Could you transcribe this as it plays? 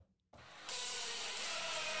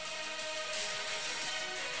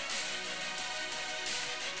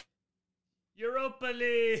Europa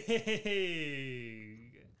League.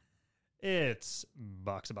 It's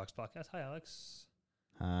Box to Box Podcast. Hi, Alex.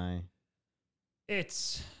 Hi.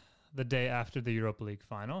 It's the day after the Europa League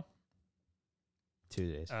final.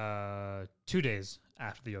 2 days. 2 days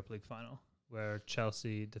after the Europa League final, where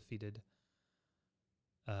Chelsea defeated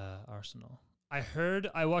Arsenal.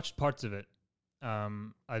 I watched parts of it.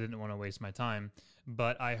 I didn't want to waste my time,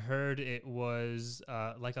 but I heard it was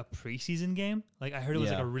like a preseason game. Like I heard it was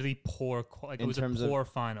like a really poor, it was a poor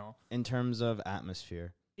final in terms of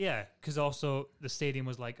atmosphere. Yeah, because also the stadium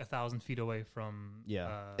was like 1,000 feet away from.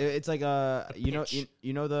 Yeah, it's like you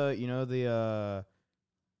know the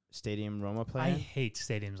Stadium Roma I plan. hate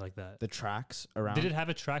stadiums like that. The tracks around. Did it have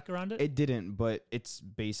a track around it? It didn't, but it's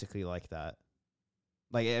basically like that.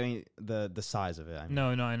 Like I mean, the size of it. I mean. No,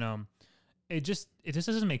 I know. It just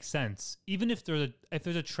doesn't make sense. Even if there's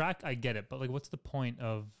a track, I get it. But like, what's the point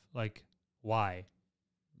of like why?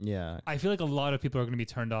 Yeah, I feel like a lot of people are going to be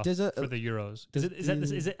turned off for the Euros.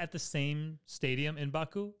 Is it at the same stadium in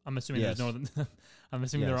Baku? I'm assuming there's no. I'm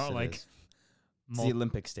assuming there aren't like. It's the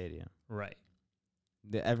Olympic Stadium, right?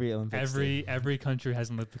 Every Olympic. Every country has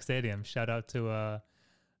an Olympic stadium. Shout out to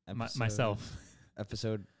myself.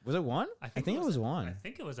 Episode was it 1? I think it was 1. I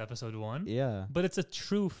think it was episode 1. Yeah, but it's a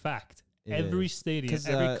true fact. Every stadium,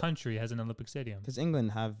 every country has an Olympic stadium. Because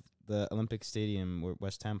England have the Olympic Stadium where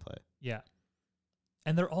West Ham play. Yeah.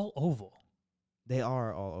 And they're all oval. They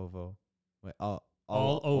are all oval. Wait, all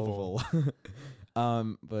oval.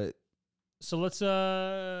 But so let's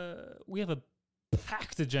we have a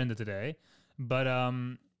packed agenda today, but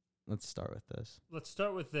let's start with this. Let's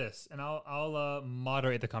start with this, and I'll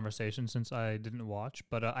moderate the conversation since I didn't watch,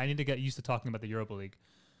 but I need to get used to talking about the Europa League.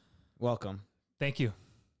 Welcome. Thank you.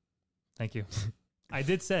 I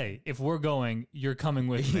did say if we're going, you're coming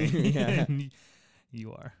with me. Yeah.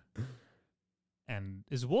 You are. And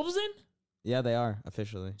is Wolves in? Yeah, they are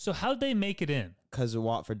officially. So how'd they make it in? Because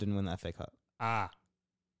Watford didn't win the FA Cup. Ah.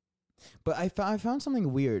 But I found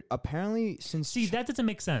something weird. Apparently, that doesn't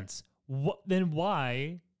make sense. Then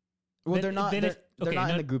why? Well, they're not. They're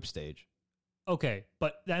not in the group stage. Okay,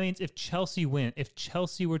 but that means if Chelsea won.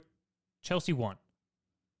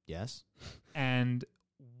 Yes. And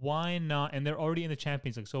why not? And they're already in the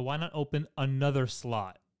Champions League, so why not open another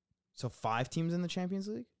slot? So 5 teams in the Champions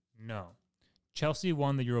League? No. Chelsea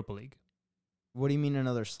won the Europa League. What do you mean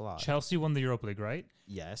another slot? Chelsea won the Europa League, right?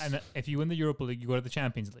 Yes. And if you win the Europa League, you go to the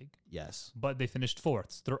Champions League. Yes. But they finished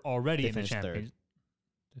fourth. They're already in the Champions.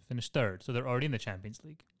 They finished third, so they're already in the Champions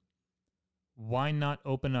League. Why not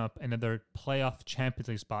open up another playoff Champions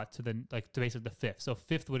League spot to basically the fifth? So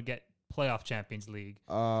fifth would get playoff Champions League.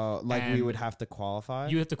 We would have to qualify.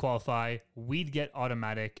 You have to qualify. We'd get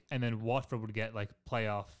automatic, and then Watford would get like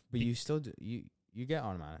playoff. But you still do. You get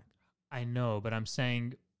automatic. I know, but I'm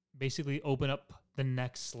saying basically open up the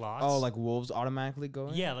next slots. Oh, like Wolves automatically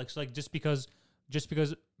going? Yeah, like just because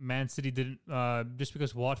Man City didn't, just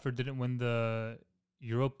because Watford didn't win the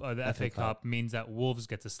the FA Cup means that Wolves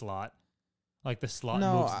gets a slot. Like the slot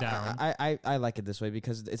moves down. I like it this way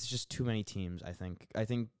because it's just too many teams. I think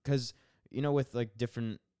because with like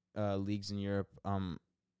different leagues in Europe,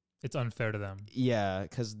 it's unfair to them. Yeah,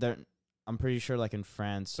 because I'm pretty sure like in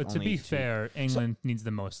France. But to be fair, England needs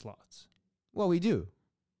the most slots. Well, we do.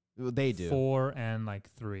 They do 4 and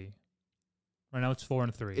 3. Right now it's 4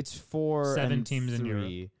 and 3. It's 4. 7 teams 3. in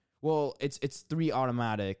Europe. Well, it's 3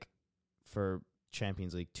 automatic for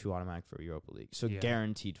Champions League, 2 automatic for Europa League. So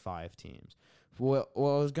guaranteed 5 teams. Well, I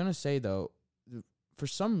was gonna say though, for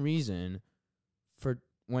some reason,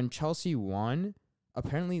 when Chelsea won,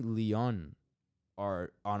 apparently Lyon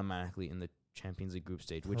are automatically in the Champions League group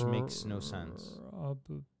stage, which makes no sense.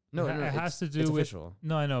 No, it has to do it's with official.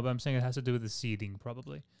 No, I know, but I'm saying it has to do with the seeding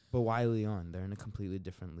probably. But why Lyon? They're in a completely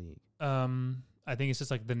different league. I think it's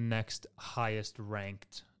just like the next highest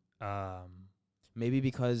ranked. Maybe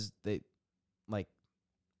because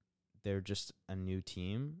they're just a new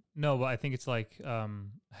team. No, but I think it's like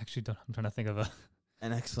I'm trying to think of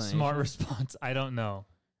an explanation. Smart response. I don't know.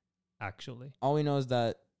 Actually, all we know is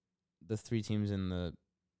that the 3 teams in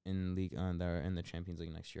League that are in the Champions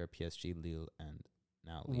League next year are PSG, Lille, and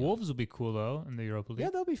now Lyon. Wolves will be cool though in the Europa League. Yeah,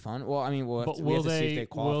 they'll be fun. Well, I mean, we have to see if they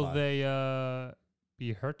qualify. Will they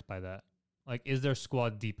be hurt by that? Like, is their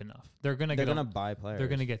squad deep enough? They're gonna buy players. They're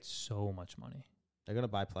gonna get so much money. They're gonna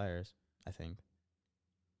buy players, I think.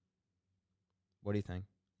 What do you think?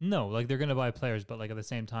 No, like they're gonna buy players, but like at the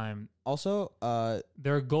same time, also,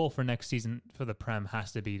 their goal for next season for the Prem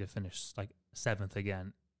has to be to finish like 7th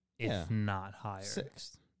again, if not higher.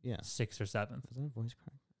 6th, yeah, 6th or 7th. Is that voice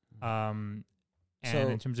crack?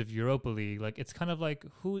 And in terms of Europa League, like it's kind of like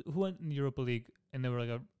who in the Europa League and they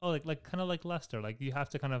were like kind of like Leicester. Like you have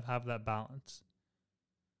to kind of have that balance.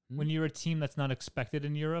 When you're a team that's not expected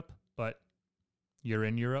in Europe, but you're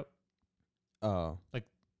in Europe. Oh. Like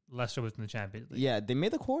Leicester was in the Champions League. Yeah, they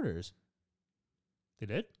made the quarters. They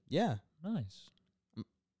did? Yeah. Nice.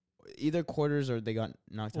 Either quarters or they got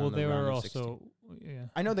knocked out. Well, they were also 16. Yeah.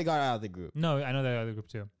 I know they got out of the group. No, I know they got out of the group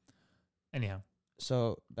too. Anyhow.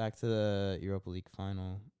 So back to the Europa League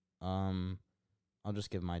final. I'll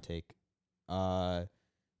just give my take.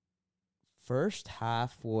 First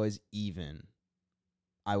half was even,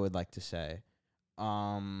 I would like to say.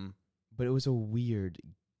 But it was a weird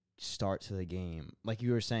start to the game. Like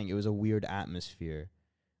you were saying, it was a weird atmosphere.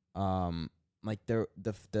 Like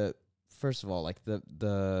the first of all, like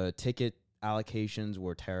the ticket allocations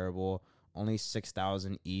were terrible. Only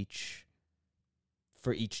 6,000 each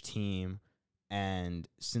for each team. And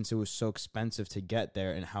since it was so expensive to get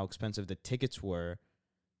there and how expensive the tickets were,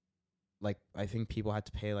 like I think people had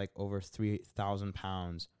to pay like over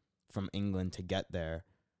 £3,000 from England to get there,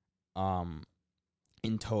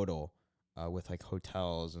 in total, with like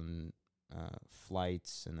hotels and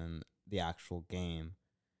flights and then the actual game,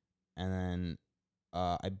 and then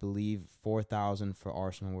I believe 4,000 for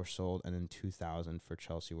Arsenal were sold, and then 2,000 for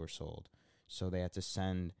Chelsea were sold. So they had to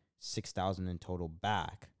send 6,000 in total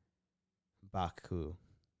back. Baku.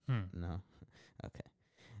 No. Okay.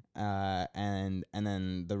 And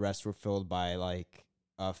then the rest were filled by like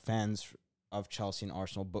fans of Chelsea and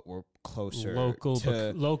Arsenal, but were closer local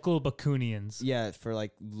Bakunians. Yeah, for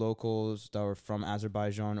like locals that were from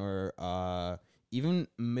Azerbaijan or even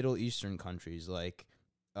Middle Eastern countries, like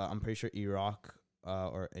I'm pretty sure Iraq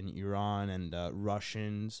or in Iran, and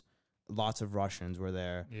Russians. Lots of Russians were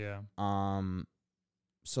there. Yeah.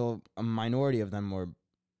 So a minority of them were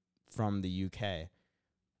from the UK.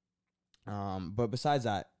 But besides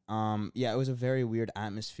that, yeah, it was a very weird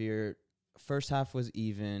atmosphere. First half was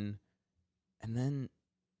even, and then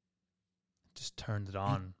just turned it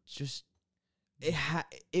on. It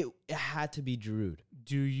had to be Giroud.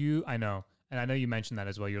 I know, and I know you mentioned that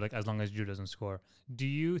as well. You're like, as long as Giroud doesn't score. Do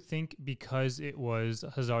you think because it was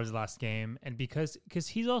Hazard's last game, and because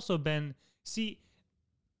he's also been, see,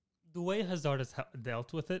 the way Hazard has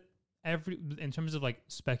dealt with it, in terms of like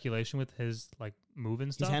speculation with his like move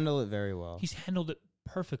and stuff, he's handled it very well. He's handled it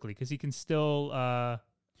perfectly because he can still.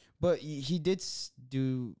 But he did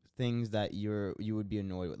do things that you would be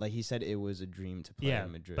annoyed with. Like he said, it was a dream to play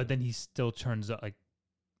in Madrid. But then he still turns up. Like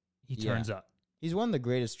he turns up. He's one of the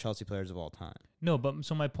greatest Chelsea players of all time. No, but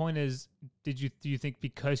so my point is, do you think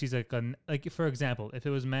because he's like for example, if it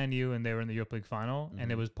was Man U and they were in the Europa League final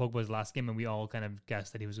and it was Pogba's last game and we all kind of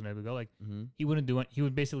guessed that he was going to go, like he wouldn't do it. He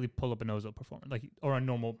would basically pull up a Ozil performance, like or a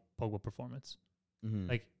normal Pogba performance.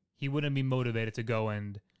 Like he wouldn't be motivated to go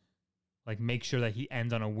and like make sure that he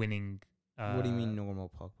ends on a winning. What do you mean normal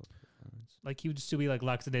Pogba performance? Like he would just be like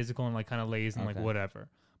lackadaisical and like kind of lazy and like whatever.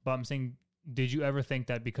 But I'm saying, did you ever think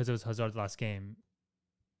that because it was Hazard's last game,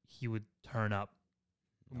 he would turn up?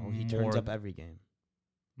 No, he turns up every game.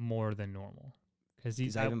 More than normal. Is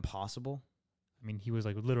that even possible? I mean, he was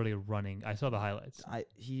like literally running. I saw the highlights.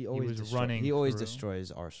 He always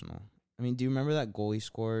destroys Arsenal. I mean, do you remember that goal he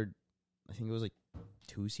scored? I think it was like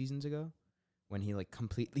 2 seasons ago, when he like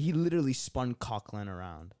he literally spun Coquelin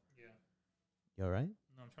around. Yeah. You all right?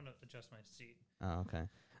 No, I'm trying to adjust my seat. Oh, okay.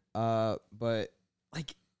 But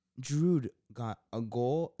like Giroud got a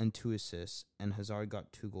goal and 2 assists, and Hazard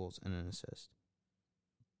got 2 goals and an assist.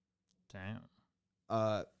 Damn.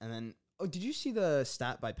 And then, did you see the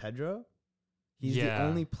stat by Pedro? He's the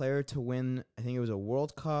only player to win, I think it was a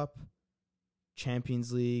World Cup,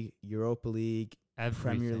 Champions League, Europa League,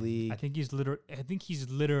 Premier League. I think he's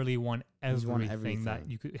literally won everything that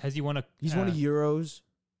you could. Has he won a? He's won Euros.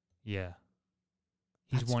 Yeah.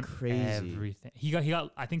 He's won everything. He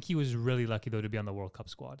got. I think he was really lucky though to be on the World Cup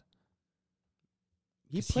squad.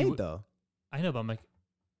 He played though. I know, but I'm like,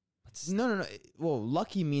 no. Well,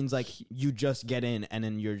 lucky means like you just get in and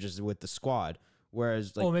then you're just with the squad.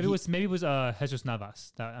 Whereas like, maybe it was Jesus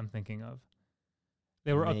Navas that I'm thinking of.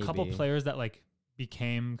 There were a couple players that like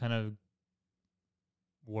became kind of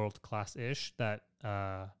world class ish. That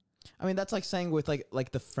I mean, that's like saying with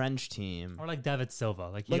like the French team or like David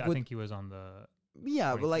Silva. I think he was on the.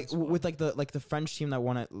 Yeah, but like with like the French team that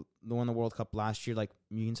won the World Cup last year, like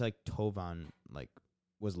you can say like Thauvin like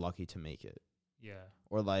was lucky to make it. Yeah.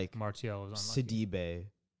 Or like Martial was unlucky. Sidibe,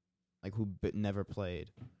 like who never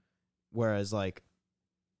played. Whereas like,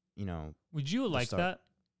 would you like that?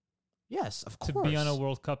 Yes, of course. To be on a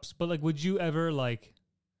World Cup, but like, would you ever like,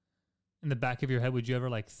 in the back of your head, would you ever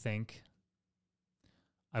like think,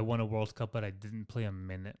 I won a World Cup, but I didn't play a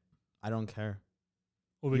minute? I don't care.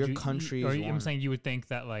 Your country is I'm saying you would think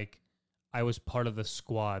that like I was part of the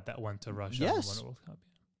squad that went to Russia and won a World Cup.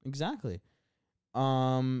 Exactly.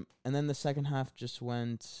 And then the second half just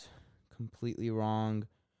went completely wrong.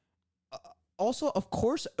 Also, of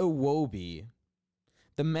course, Iwobi,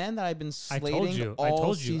 the man that I've been slating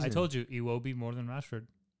all season. I told you, Iwobi more than Rashford.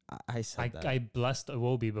 I said that. I blessed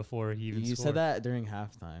Iwobi before he even scored. You said that during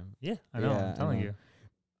halftime. Yeah, I know. I'm telling you.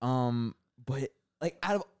 But like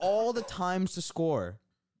out of all the times to score,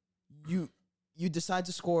 you decide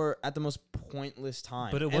to score at the most pointless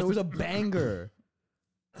time. But it was a banger.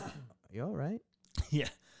 You all right? Yeah.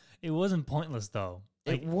 It wasn't pointless though.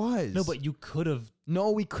 Like, it was. No, but you could have.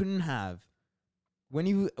 No, we couldn't have. When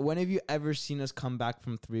have you ever seen us come back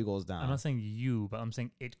from 3 goals down? I'm not saying you, but I'm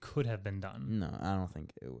saying it could have been done. No, I don't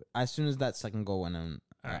think it would. As soon as that second goal went in,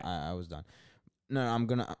 I was done. No,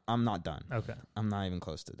 I'm not done. Okay. I'm not even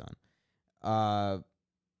close to done.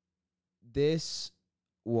 This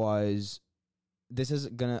is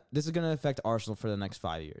gonna affect Arsenal for the next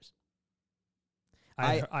 5 years.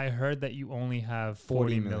 I heard that you only have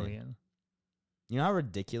 40 million. You know how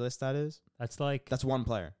ridiculous that is? That's one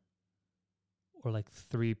player. Or like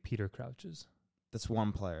 3 Peter Crouches. That's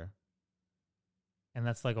one player. And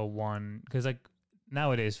that's like a one, because like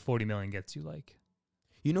nowadays 40 million gets you like.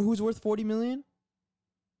 You know who's worth 40 million?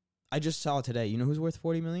 I just saw it today. You know who's worth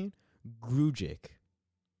 40 million? Grujic.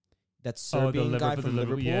 That Serbian guy from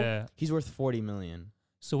Liverpool. Yeah. He's worth 40 million.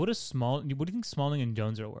 So what do you think Smalling and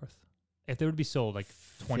Jones are worth? If they were to be sold, like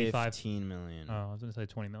 25. 15 million. Oh, I was going to say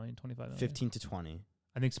 20 million, 25 million. 15 to 20.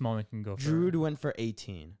 I think Smalling can go for. Giroud went for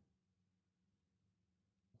 18.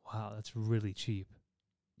 Wow, that's really cheap.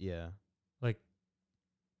 Yeah. Like,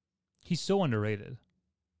 he's so underrated.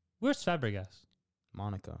 Where's Fabregas?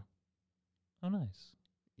 Monaco. Oh, nice.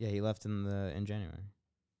 Yeah, he left in January.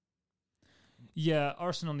 Yeah,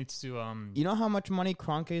 Arsenal needs to. You know how much money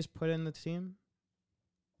Kroenke's put in the team?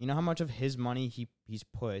 You know how much of his money he's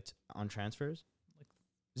put on transfers? Like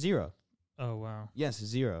 0. Oh wow. Yes,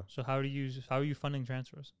 0. So how are you funding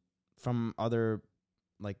transfers? From other,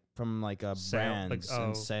 brands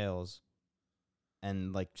and sales,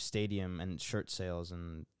 and like stadium and shirt sales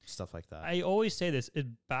and stuff like that. I always say this. It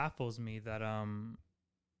baffles me that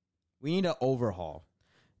we need an overhaul.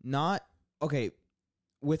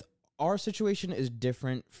 With our situation is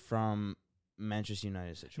different from Manchester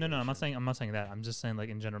United situation. No, I'm not saying that. I'm just saying like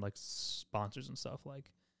in general, like sponsors and stuff. Like,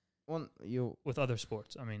 well, with other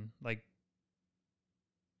sports. I mean, like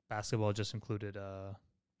basketball just included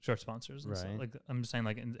shirt sponsors. And right. stuff. Like I'm just saying,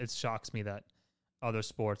 like it shocks me that other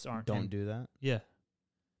sports don't do that. Yeah,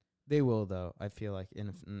 they will though. I feel like in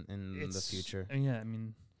the future. Yeah, I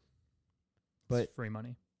mean, but it's free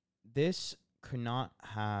money. This could not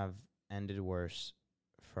have ended worse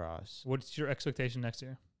for us. What's your expectation next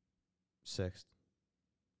year? 6th.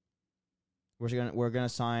 We're gonna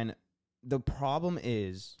sign. The problem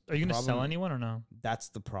is, are you gonna sell anyone or no? That's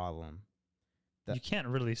the problem. You can't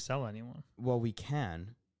really sell anyone. Well, we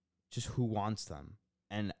can. Just who wants them,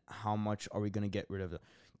 and how much are we gonna get rid of them?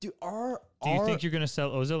 Do you think you're gonna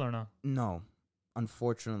sell Ozil or no? No,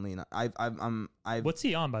 unfortunately not. What's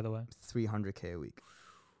he on, by the way? 300K a week.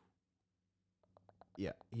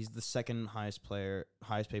 Yeah, he's the second highest paid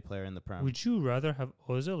player in the Prem. Would you rather have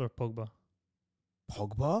Ozil or Pogba?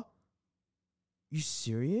 Pogba? You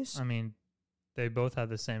serious? I mean, they both have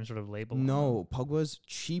the same sort of label. No, Pogba's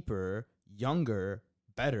cheaper, younger,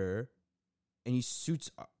 better, and he suits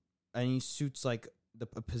like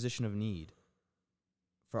a position of need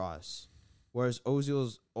for us. Whereas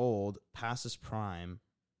Ozil's old, past his prime,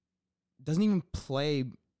 doesn't even play.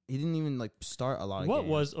 He didn't even like start a lot of games. What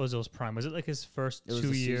was Ozil's prime? Was it like his first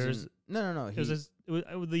 2 years? No. It was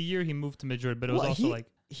the year he moved to Madrid, but it was also like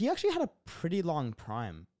he actually had a pretty long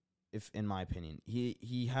prime, if in my opinion.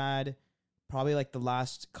 He had probably like the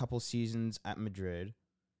last couple seasons at Madrid,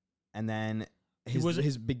 and then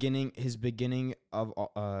his beginning of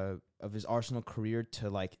his Arsenal career to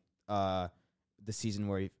like the season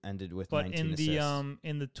where he ended with 19 assists. But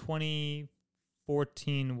in the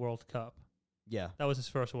 2014 World Cup. Yeah. That was his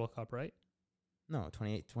first World Cup, right? No,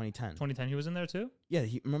 2010. 2010 he was in there too? Yeah,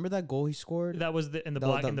 remember that goal he scored? That was in the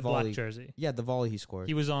black jersey. Yeah, the volley he scored.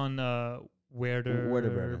 He was on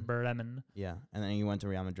Werder Bremen. Yeah, and then he went to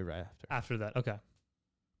Real Madrid right after. After that, okay.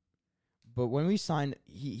 But when we signed,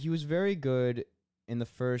 he was very good in the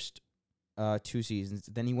first 2 seasons.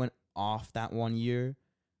 Then he went off that 1 year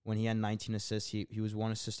when he had 19 assists. He was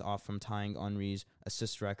 1 assist off from tying Henry's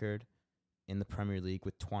assist record in the Premier League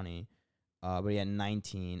with 20. But he had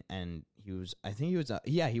 19, and he was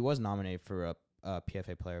nominated for a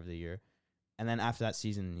PFA Player of the Year. And then after that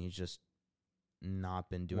season, he's just not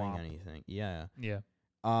been doing anything. Yeah. Yeah.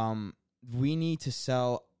 We need to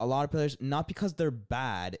sell a lot of players, not because they're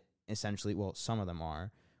bad, essentially. Well, some of them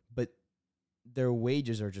are, but their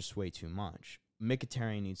wages are just way too much.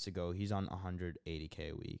 Mkhitaryan needs to go. He's on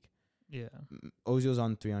 180K a week. Yeah. Ozil's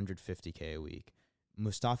on 350K a week.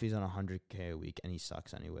 Mustafi's on 100K a week, and he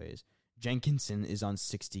sucks anyways. Jenkinson is on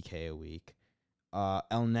 60K a week. El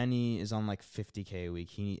Neni is on like 50K a week.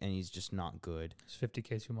 He's just not good. It's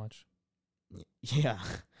 50K too much. Yeah.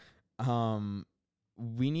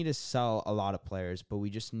 We need to sell a lot of players, but we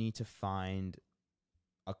just need to find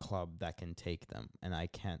a club that can take them, and I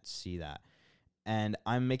can't see that. And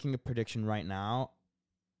I'm making a prediction right now.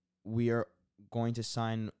 We are going to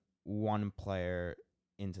sign one player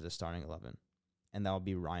into the starting 11, and that will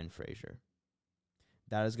be Ryan Fraser.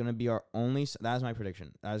 That is going to be our only. That is my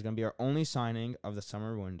prediction. That is going to be our only signing of the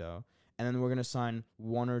summer window, and then we're going to sign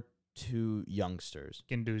one or two youngsters.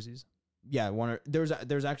 Guendouzi's. Yeah,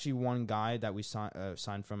 there's actually one guy that we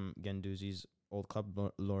signed from Guendouzi's old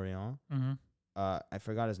club, Lorient. Mm-hmm. I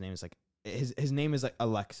forgot his name. It's like his name is like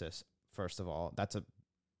Alexis. First of all, that's a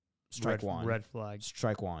one. Red flag.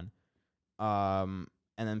 Strike one. And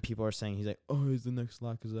then people are saying he's like, oh, he's the next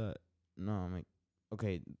Lacazette. No, I'm like,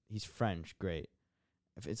 okay, he's French, great.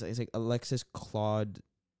 If it's like Alexis Claude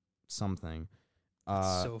something.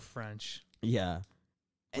 It's so French. Yeah.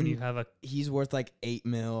 And you have he's worth like 8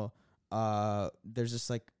 mil. There's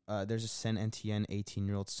this there's a Saint Etienne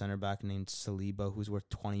 18-year-old center back named Saliba who's worth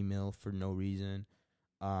 20 mil for no reason.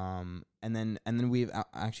 And then we've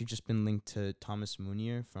actually just been linked to Thomas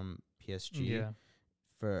Meunier from PSG. Yeah.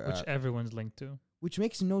 Which everyone's linked to. Which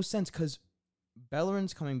makes no sense because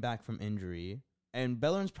Bellerin's coming back from injury, and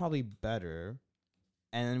Bellerin's probably better.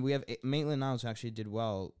 And then we have Maitland-Niles who actually did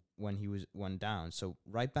well when he went down. So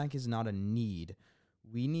right back is not a need.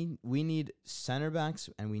 We need center backs,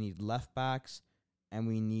 and we need left backs, and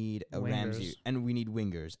we need a Ramsey, and we need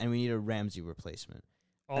wingers, and we need a Ramsey replacement.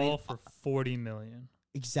 All for 40 million.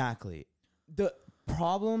 Exactly. The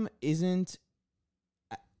problem isn't.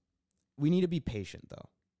 We need to be patient though,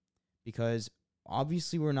 because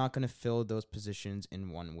obviously we're not going to fill those positions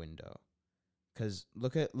in one window. Because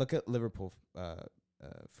look at Liverpool,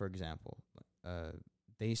 for example.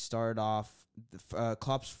 They started off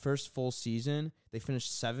Klopp's first full season. They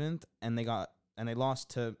finished 7th, and they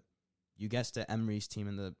lost to, you guessed it, Emery's team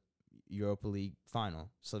in the Europa League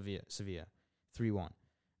final, Sevilla, 3-1.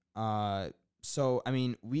 So I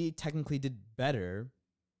mean, we technically did better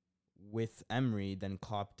with Emery than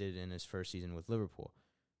Klopp did in his first season with Liverpool,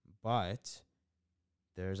 but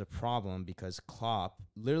there's a problem because Klopp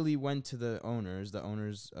literally went to the owners. The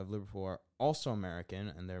owners of Liverpool are also American,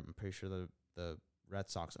 and I'm pretty sure the Red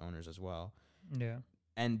Sox owners as well. Yeah.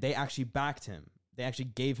 And they actually backed him. They actually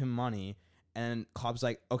gave him money, and Klopp's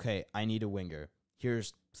like, okay, I need a winger.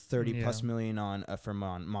 Here's 30 plus million for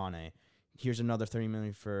Mane. Here's another 30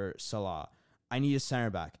 million for Salah. I need a center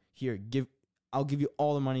back. I'll give you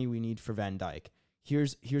all the money we need for Van Dijk.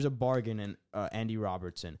 Here's a bargain in Andy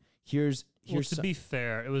Robertson. To be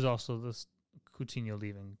fair, it was also this Coutinho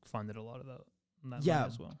leaving funded a lot of that money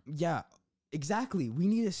as well. Yeah, exactly. We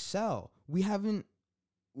need to sell. We haven't.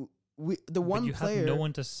 The one you player, have no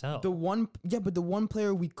one to sell. But the one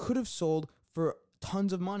player we could have sold for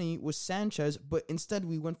tons of money was Sanchez, but instead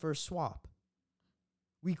we went for a swap.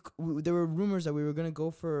 There were rumors that we were going to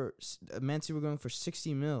go for Man City were going for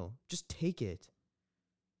 60 mil. Just take it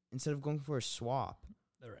instead of going for a swap.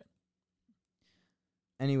 All right.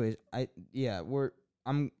 Anyways,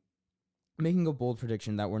 I'm making a bold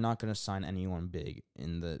prediction that we're not going to sign anyone big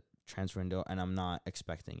in the transfer window, and I'm not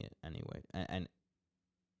expecting it anyway. And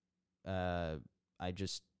I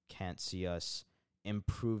just can't see us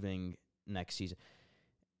improving next season.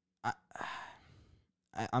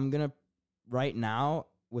 I'm gonna right now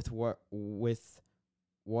with what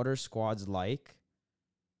our squad's like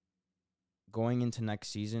going into next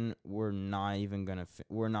season. We're not even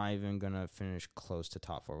gonna finish close to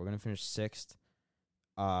top 4. We're gonna finish 6th,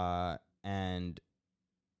 and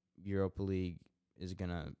Europa League is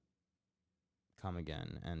gonna come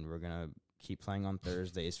again, and we're gonna keep playing on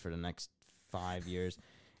Thursdays for the next 5 years.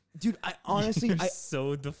 Dude, I honestly,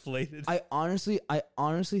 so deflated. I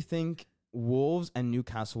honestly think Wolves and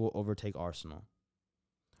Newcastle will overtake Arsenal.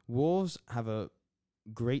 Wolves have a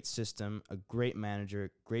great system, a great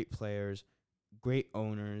manager, great players, great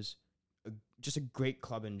owners, just a great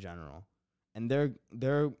club in general, and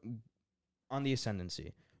they're on the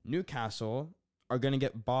ascendancy. Newcastle are gonna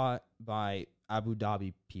get bought by Abu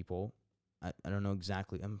Dhabi people. I don't know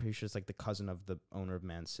exactly. I'm pretty sure it's like the cousin of the owner of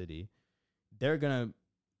Man City. They're gonna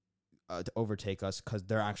to overtake us because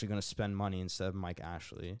they're actually going to spend money instead of Mike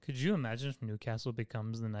Ashley. Could you imagine if Newcastle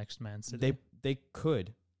becomes the next Man City? They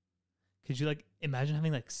could. Could you like imagine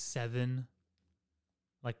having like 7?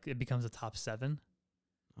 Like it becomes a top 7.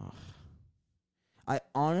 Oh. I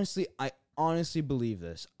honestly believe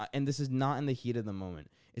this, and this is not in the heat of the moment.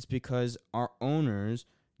 It's because our owners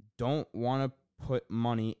don't want to put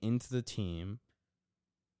money into the team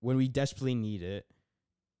when we desperately need it,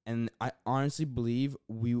 and I honestly believe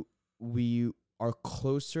we are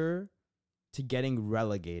closer to getting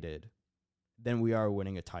relegated than we are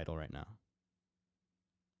winning a title right now.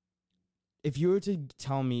 If you were to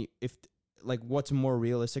tell me if like what's more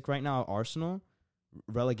realistic right now, Arsenal,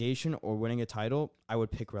 relegation or winning a title, I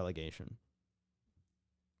would pick relegation.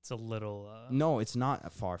 It's a little... no, it's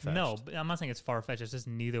not far-fetched. No, but I'm not saying it's far-fetched. It's just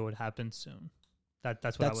neither would happen soon.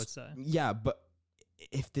 That's what I would say. Yeah, but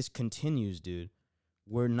if this continues, dude,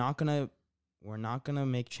 we're not gonna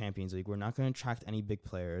make Champions League. We're not gonna attract any big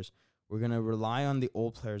players. We're gonna rely on the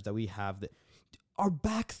old players that we have. Our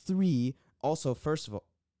back three, also,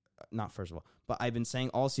 not first of all, but I've been saying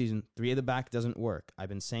all season, 3 at the back doesn't work. I've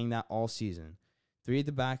been saying that all season. 3 at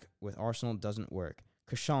the back with Arsenal doesn't work.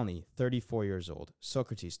 Koscielny, 34 years old.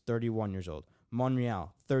 Socrates, 31 years old.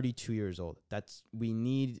 Monreal, 32 years old. We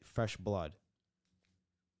need fresh blood.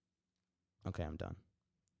 Okay, I'm done.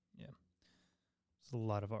 Yeah. It's a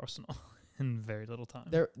lot of Arsenal in very little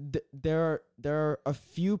time. There are a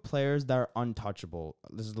few players that are untouchable.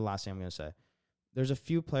 This is the last thing I'm going to say. There's a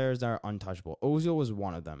few players that are untouchable. Ozil was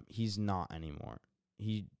one of them. He's not anymore.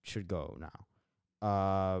 He should go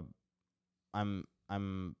now.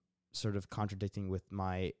 I'm sort of contradicting with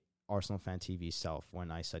my Arsenal Fan TV self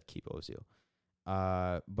when I said keep Ozil.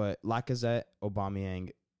 But Lacazette, Aubameyang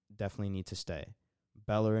definitely need to stay.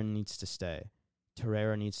 Bellerin needs to stay.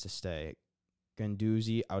 Torreira needs to stay.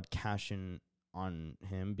 Guendouzi, I would cash in on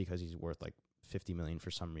him because he's worth like 50 million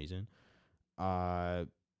for some reason.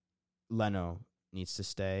 Leno needs to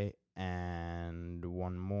stay, and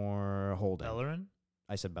one more, Holding. Bellerin?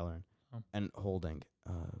 I said Bellerin. Oh. And Holding.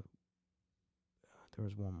 There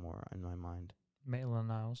was one more in my mind.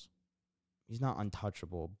 Maitland-Niles. He's not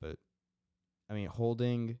untouchable, but I mean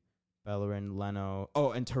Holding, Bellerin, Leno.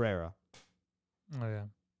 Oh, and Torreira. Oh yeah.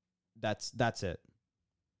 That's it.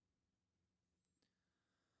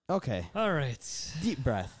 Okay. All right. Deep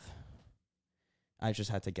breath. I just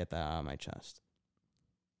had to get that out of my chest.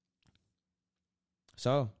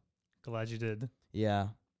 So, Glad you did. yeah.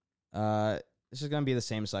 This is gonna be the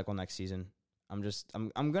same cycle next season.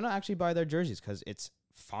 I'm gonna actually buy their jerseys because it's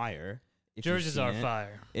fire. Jerseys are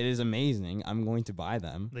fire. It is amazing. I'm going to buy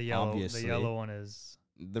them. The yellow, obviously. the yellow one is.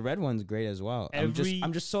 The red one's great as well. I'm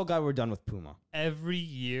just so glad we're done with Puma. Every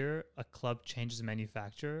year a club changes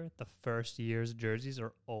manufacturer, the first year's jerseys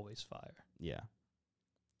are always fire. Yeah.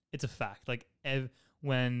 It's a fact. Like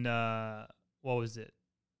when what was it?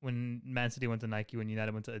 When Man City went to Nike, when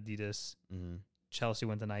United went to Adidas, Chelsea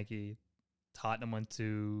went to Nike, Tottenham went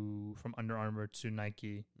from Under Armour to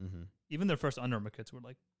Nike. Even their first Under Armour kits were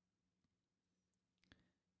like,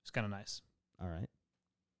 it's kind of nice. All right.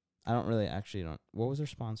 I don't really what was their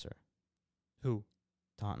sponsor? Who?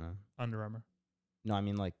 Tottenham. Under Armour. No, I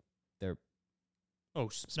mean like their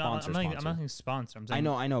sponsor. I'm not saying sponsor. I'm saying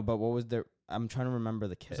I know, but what was their? I'm trying to remember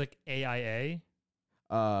the kit. It's like AIA.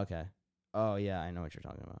 Oh, okay. Oh, yeah, I know what you're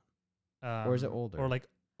talking about. Or is it older? Or like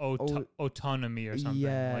autonomy or something.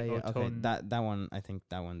 Yeah, like yeah. Okay, that one. I think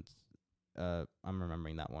that one's. I'm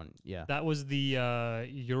remembering that one. Yeah. That was the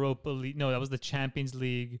Europa League. No, that was the Champions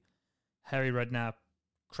League. Harry Redknapp,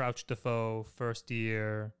 Crouch Defoe, first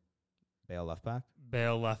year. Bale left back.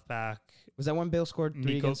 Was that when Bale scored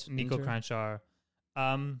 3 against Nico Inter? Kranjčar.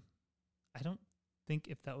 I don't think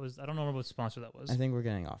if that was. I don't know what sponsor that was. I think we're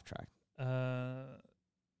getting off track.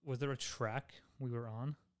 Was there a track we were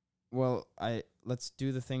on? Well, let's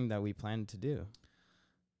do the thing that we planned to do.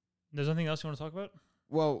 There's nothing else you want to talk about?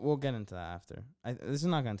 Well, we'll get into that after. This is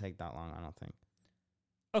not going to take that long, I don't think.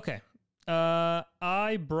 Okay.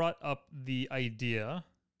 I brought up the idea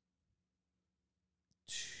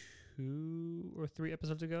 2 or 3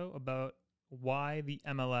 episodes ago about why the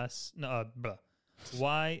MLS,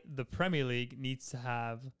 why the Premier League needs to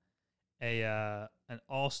have an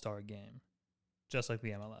all-star game, just like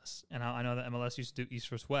the MLS. And I know that MLS used to do East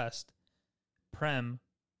versus West. Prem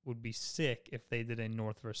would be sick if they did a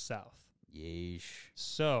North versus South. Yeesh.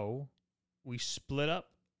 So we split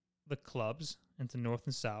up the clubs into North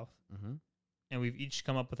and South, and we've each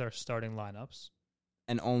come up with our starting lineups.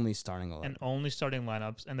 And only starting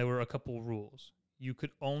lineups. And there were a couple rules. You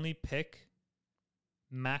could only pick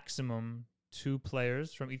maximum 2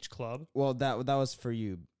 players from each club. Well, that was for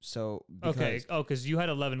you. So because you had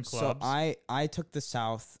 11 clubs. So I took the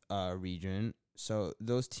South region. So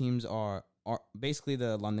those teams are basically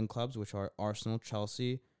the London clubs, which are Arsenal,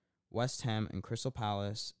 Chelsea, West Ham, and Crystal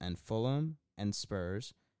Palace, and Fulham, and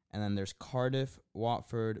Spurs. And then there's Cardiff,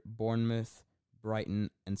 Watford, Bournemouth, Brighton,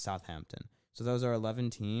 and Southampton. So those are 11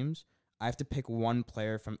 teams. I have to pick one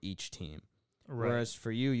player from each team. Right. Whereas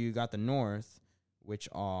for you got the North, which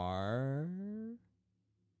are...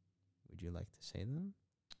 Would you like to say them?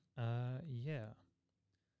 Yeah.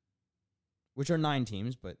 Which are 9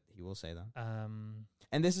 teams, but he will say them.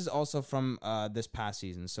 And this is also from this past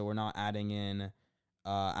season, so we're not adding in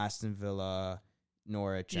Aston Villa,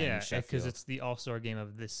 Norwich, and Sheffield. Yeah, because it's the All-Star game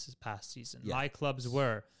of this past season. Yeah. My clubs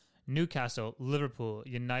were Newcastle, Liverpool,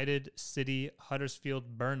 United, City,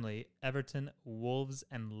 Huddersfield, Burnley, Everton, Wolves,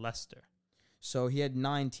 and Leicester. So he had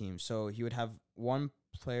 9 teams. So he would have one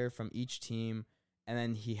player from each team, and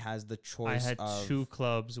then he has the choice of... I had 2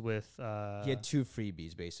 clubs with... he had 2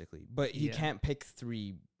 freebies, basically. But he can't pick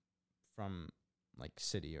 3 from, like,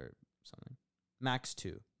 City or something. Max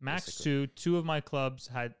 2. Max basically. 2. 2 of my clubs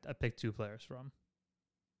I picked 2 players from.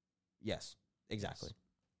 Yes, exactly.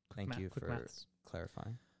 Yes. Thank you for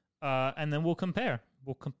clarifying. And then we'll compare.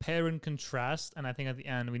 We'll compare and contrast, and I think at the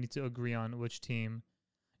end we need to agree on which team.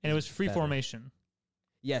 And it was free formation.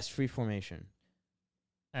 Yes, free formation.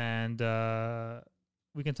 And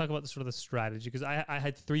we can talk about the strategy, because I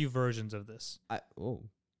had 3 versions of this.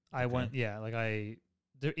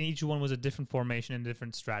 Each one was a different formation and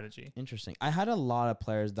different strategy. Interesting. I had a lot of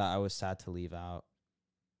players that I was sad to leave out.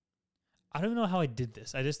 I don't know how I did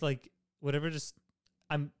this. I just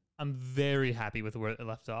I'm very happy with where it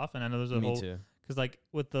left off, and I know there's a Me too. Because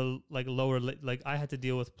with the lower I had to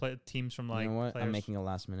deal with teams from You know what? I'm making a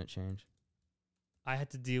last minute change. I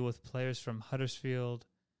had to deal with players from Huddersfield.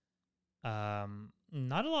 Not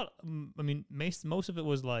a lot. I mean, most of it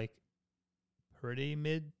was pretty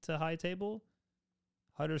mid to high table.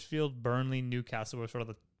 Huddersfield, Burnley, Newcastle were sort of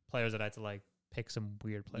the players that I had to pick some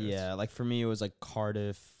weird players. Yeah, for me it was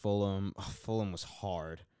Cardiff, Fulham. Oh, Fulham was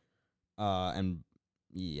hard. And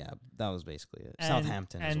yeah, that was basically it.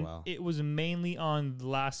 Southampton as well. It was mainly on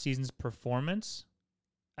last season's performance,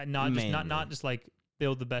 and not just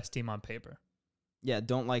build the best team on paper. Yeah,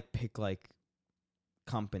 don't pick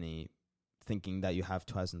Company thinking that you have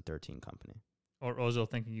 2013 Company. Or Ozil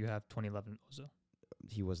thinking you have 2011 Ozil.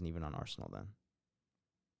 He wasn't even on Arsenal then.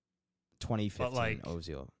 2015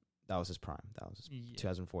 Ozil. That was his prime. That was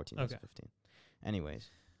 2014, 2015.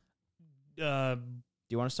 Anyways. Do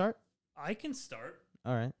you want to start? I can start.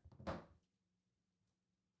 All right.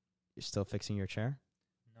 You're still fixing your chair?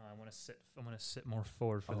 No, I want to sit. I want to sit more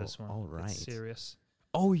forward for this one. All right. It's serious.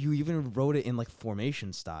 Oh, you even wrote it in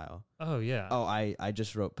formation style. Oh yeah. Oh, I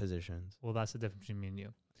just wrote positions. Well, that's the difference between me and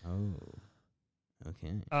you. Oh.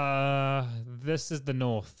 Okay. This is the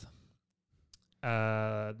North.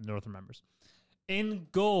 North remembers. In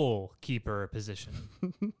goalkeeper position.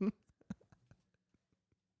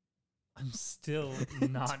 I'm still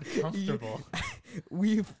not comfortable.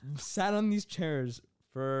 We've sat on these chairs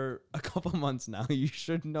for a couple months now. You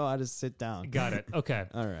should know how to sit down. Got it. Okay.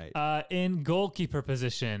 All right. In goalkeeper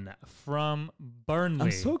position from Burnley.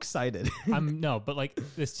 I'm so excited. But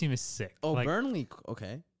this team is sick. Oh, Burnley.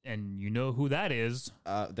 Okay. And you know who that is?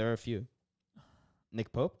 There are a few.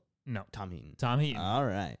 Nick Pope? No. Tom Heaton. Tom Heaton. All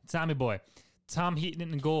right. Tommy boy. Tom Heaton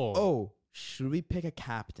in goal. Oh, should we pick a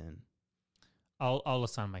captain? I'll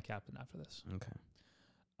assign my captain after this. Okay.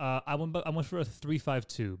 I went for a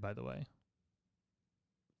 3-5-2, by the way.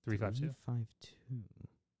 3-5-2. 3-5-2.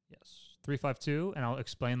 Yes. 3-5-2, and I'll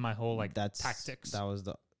explain my whole tactics. That was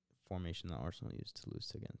the formation that Arsenal used to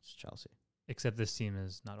lose against Chelsea. Except this team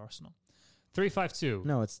is not Arsenal. 3-5-2.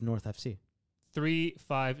 No, it's North FC.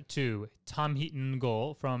 3-5-2. Tom Heaton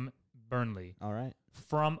goal from Burnley. All right.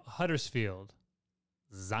 From Huddersfield,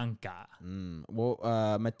 Zanka.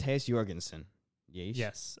 Well, Matthias Jorgensen.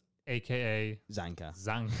 Yes. A.K.A. Zanka.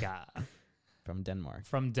 From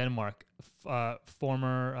Denmark.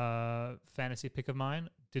 Former fantasy pick of mine.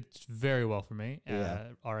 Did very well for me.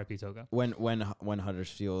 R.I.P. Togo. When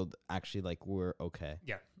Huddersfield actually were okay.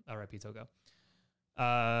 Yeah. R.I.P. Togo.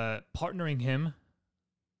 Partnering him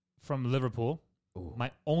from Liverpool. Ooh.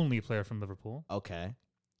 My only player from Liverpool. Okay.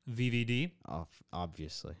 VVD.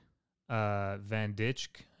 Obviously. Van Dijk.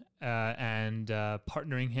 And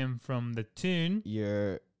partnering him from the Toon.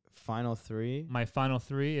 Your final 3? My final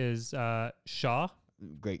 3 is Shaw.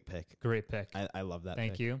 Great pick. I love that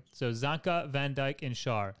Thank pick. you. So Zanka, Van Dijk, and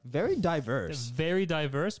Shaw. Very diverse. Very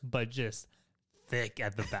diverse, but just thick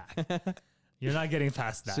at the back. You're not getting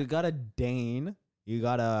past that. So you got a Dane, you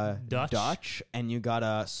got a Dutch, and you got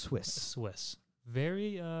a Swiss.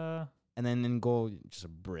 Very and then in goal, just a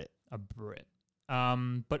Brit.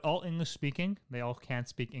 But all English speaking. They all can't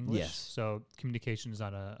speak English. Yes. So communication is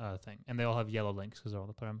not a thing. And they all have yellow links because they're all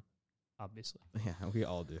the Prem, obviously. Yeah, we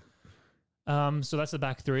all do. So that's the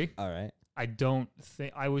back three. All right. I don't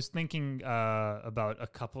think I was thinking about a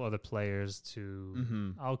couple other players to.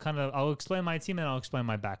 Mm-hmm. I'll explain my team and I'll explain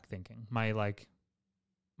my back thinking. My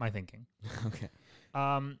thinking. Okay.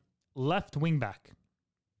 Left wing back.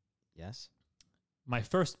 Yes. My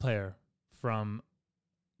first player from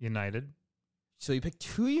United. So you picked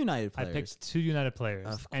two United players. I picked two United players.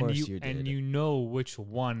 Of course you did. And you know which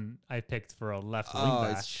one I picked for a left wing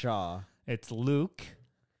back. It's Shaw. It's Luke.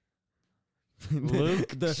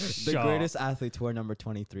 the greatest athlete to wear number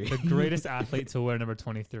 23. The greatest athlete to wear number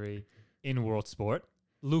 23 in world sport.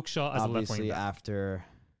 Luke Shaw as Obviously, a left wing back. after.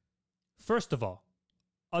 First of all,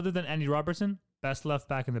 other than Andy Robertson, best left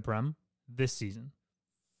back in the Prem this season.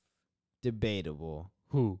 Debatable.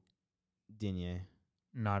 Who? Digne.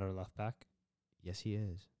 Not our left back. Yes, he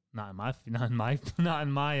is. Not in my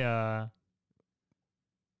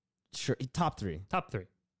Sure, top three. Top two.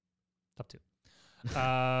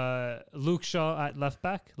 Luke Shaw at left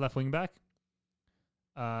wing back.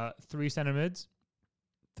 3 center mids.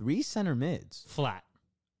 3 center mids. Flat.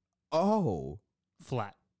 Oh.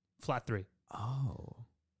 Flat 3. Oh.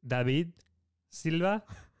 David Silva.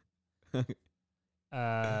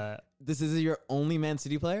 This is your only Man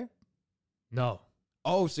City player? No.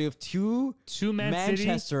 Oh, so you have two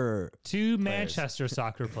Manchester players. Manchester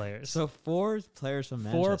soccer players. So 4 players from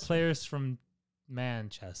Manchester. 4 players from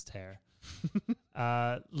Manchester.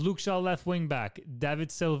 Luke Shaw left wing back.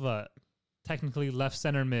 David Silva, technically left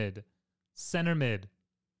center mid.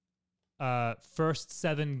 First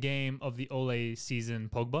 7 game of the Ole season,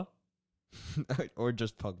 Pogba. Or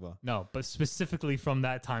just Pogba? No, but specifically from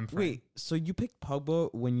that time frame. Wait, so you picked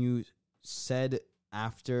Pogba when you said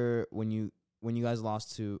after when you guys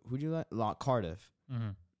lost to who'd you like? Cardiff. Mm-hmm.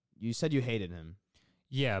 You said you hated him.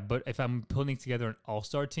 Yeah, but if I'm putting together an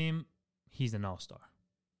all-star team, he's an all-star.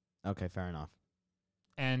 Okay, fair enough.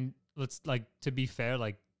 And let's to be fair,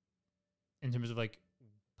 in terms of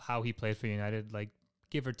how he played for United,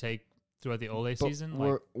 give or take throughout the Ole season.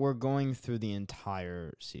 We're going through the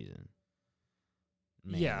entire season.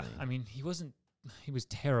 Mainly. Yeah, I mean he was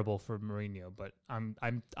terrible for Mourinho, but I'm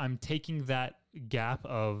taking that gap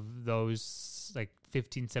of those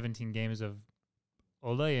 15, 17 games of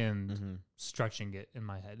Ole and stretching it in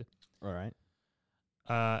my head. All right.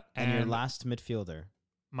 And your last midfielder.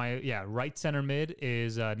 My right center mid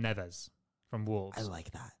is Neves from Wolves. I like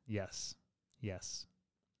that. Yes.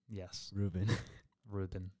 Ruben.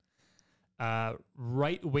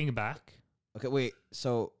 Right wing back. Okay, wait.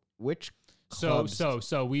 So which clubs?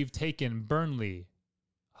 So we've taken Burnley,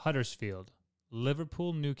 Huddersfield,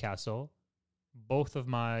 Liverpool, Newcastle, both of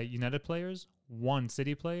my United players, 1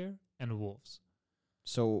 City player, and Wolves.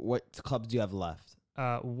 So what clubs do you have left?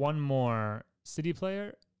 1 more City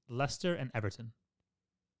player, Leicester, and Everton.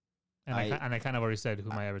 And I kind of already said who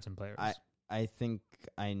my Everton player is. I think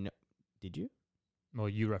I know. Did you? Well,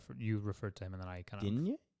 you referred to him, and then I kind of Didn't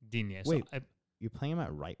you? Digne. Wait, you're playing him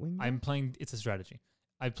at right wing back? I'm playing. It's a strategy.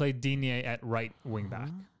 I played Digne at right wing back.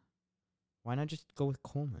 Why not just go with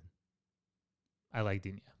Coleman? I like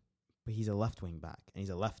Digne, but he's a left wing back, and he's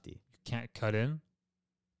a lefty. You can't cut in.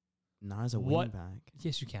 Not as a wing back.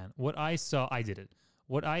 Yes, you can. What I saw, I did it.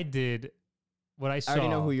 What I saw. I already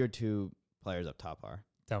know who your 2 players up top are.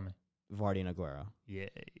 Tell me. Vardy and Aguero. Yes.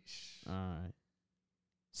 All right.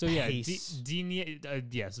 So Digne,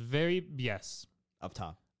 yes. Up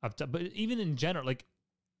top. But even in general,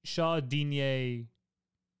 Shaw, Digne.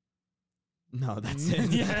 No, that's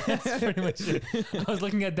it. Yeah, that's pretty much it. I was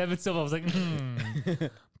looking at David Silva. I was like,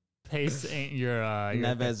 pace ain't your.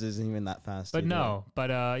 Neves isn't even that fast. But no,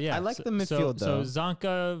 yeah. I like the midfield though. So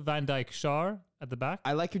Zonka, Van Dijk, Shaw at the back.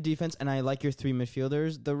 I like your defense, and I like your 3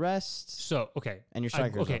 midfielders. The rest. So okay, and your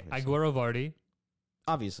strikers. Okay, Aguero, Vardy.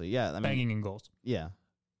 Obviously, yeah. Banging in goals. Yeah.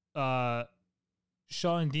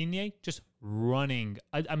 Shaw and Digne just running.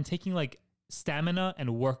 I'm taking stamina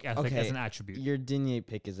and work ethic as an attribute. Your Digne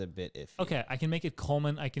pick is a bit iffy. Okay, I can make it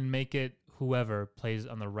Coleman. I can make it whoever plays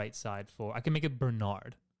on the right side for. I can make it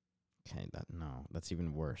Bernard. Okay, that's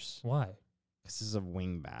even worse. Why? Because this is a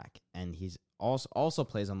wing back, and he's also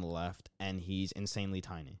plays on the left, and he's insanely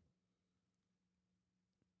tiny.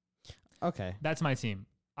 Okay, that's my team.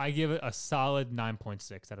 I give it a solid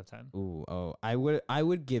 9.6 out of 10. Ooh, I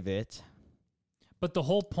would give it. But the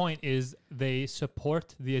whole point is they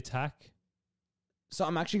support the attack. So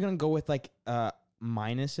I'm actually gonna go with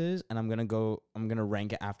minuses, and I'm gonna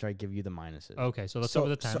rank it after I give you the minuses. Okay, so let's start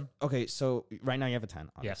with a 10. So right now you have a 10,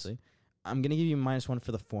 obviously. Yes. I'm gonna give you -1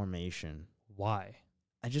 for the formation. Why?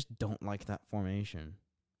 I just don't like that formation.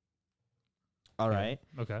 All right.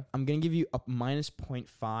 Okay. I'm going to give you a minus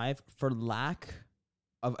 0.5 for lack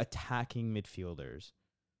of attacking midfielders.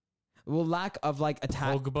 Well, lack of like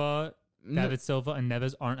attack. Pogba, David Silva, and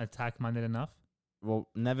Neves aren't attack-minded enough. Well,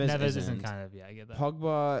 Neves isn't kind of, I get that.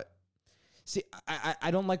 Pogba, see, I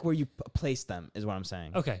don't like where you place them, is what I'm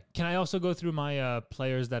saying. Okay. Can I also go through my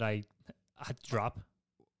players that I had to drop?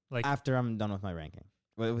 Like after I'm done with my ranking,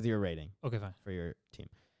 with your rating. Okay, fine. For your team.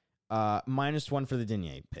 -1 for the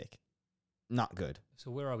Digne pick. Not good.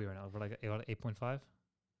 So where are we right now? We're like 8.5?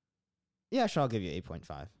 Yeah, sure, I'll give you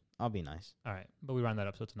 8.5. I'll be nice. All right. But we round that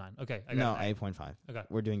up so to 9. Okay. I no, got 8.5. Okay.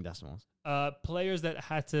 We're doing decimals. Players that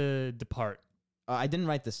had to depart. I didn't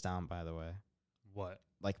write this down, by the way. What?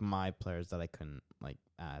 Like my players that I couldn't like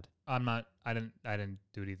add. I didn't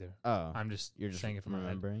do it either. Oh. You're just saying it from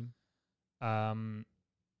remembering. So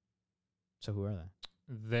who are they?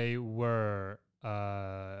 They were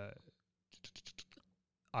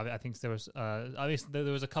I think there was obviously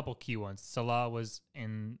there was a couple key ones. Salah was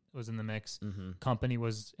in the mix. Mm-hmm. Company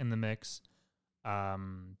was in the mix.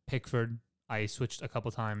 Pickford, I switched a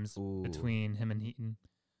couple times between him and Heaton.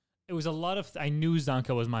 It was a lot of. I knew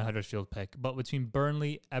Zanka was my Huddersfield pick, but between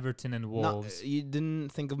Burnley, Everton, and Wolves, you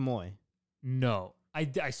didn't think of Moy. No,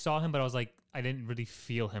 I saw him, but I was like, I didn't really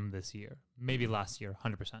feel him this year. Maybe last year,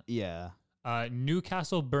 100%. Yeah.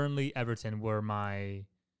 Newcastle, Burnley, Everton were my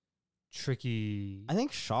tricky. I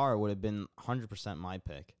think Schär would have been 100% my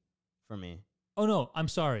pick for me. Oh no, I'm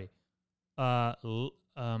sorry.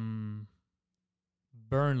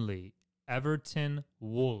 Burnley, Everton,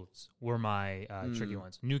 Wolves were my tricky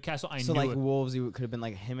ones. Newcastle, I knew. So like Wolves, you could have been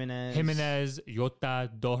like Jimenez, Jota,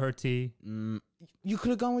 Doherty. You could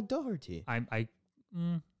have gone with Doherty. And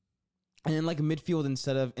then like midfield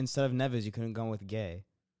instead of Neves, you could have gone with Gay.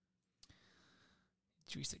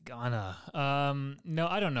 Idrissa Gana. No,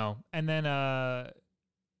 I don't know. And then like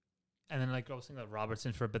I was thinking about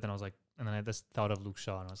Robertson for a bit, then I was like, and then I just thought of Luke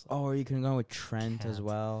Shaw, and I was like, or you can go with Trent as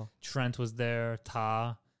well. Trent was there.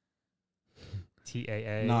 TAA.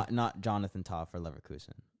 Not Jonathan Tah for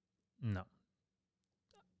Leverkusen. No.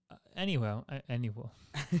 Anyway.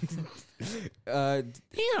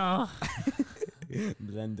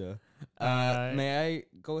 Blender. May I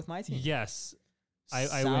go with my team? Yes.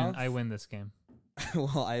 I win this game.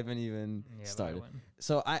 Well, I haven't even started.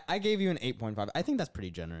 So I gave you an 8.5. I think that's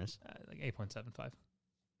pretty generous. Like 8.75.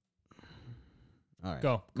 All right.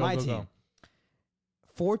 Go. My team.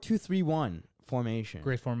 4-2-3-1 formation.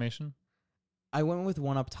 Great formation. I went with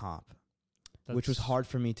one up top, which was hard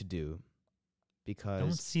for me to do because... I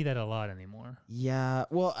don't see that a lot anymore. Yeah.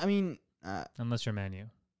 Well, I mean... unless you're Man U.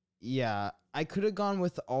 Yeah. I could have gone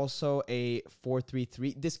with also a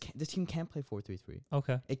 4-3-3. This team can play 4-3-3.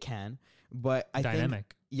 Okay. It can. But I think...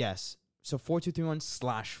 Dynamic. Yes. So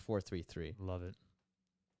 4-2-3-1/4-3-3. Love it.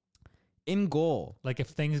 In goal. Like if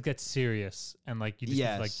things get serious and like you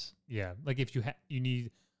just like... Yeah. Like if you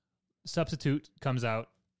need... Substitute comes out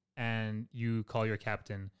and you call your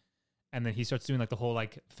captain and then he starts doing like the whole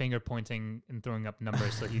like finger pointing and throwing up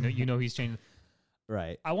numbers so you know he's changed.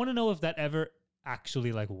 Right. I want to know if that ever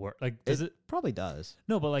actually like work. Like does it probably does.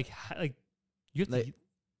 No, but like you have to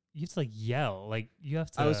you have to like yell. Like you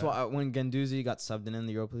have to. I was when Guendouzi got subbed in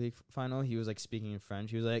the Europa League final, he was like speaking in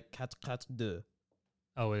French. He was like 4-4-2.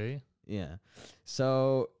 Oh really? Yeah.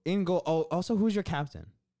 So in goal. Oh, also who's your captain?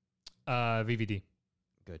 VVD.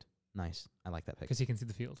 Good. Nice. I like that pick. Because he can see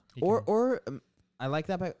the field. I like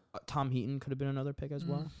that pick. Tom Heaton could have been another pick as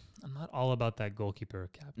well. I'm not all about that goalkeeper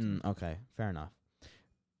captain. Okay. Fair enough.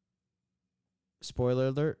 Spoiler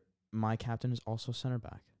alert. My captain is also center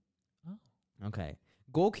back. Oh. Okay.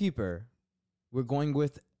 Goalkeeper. We're going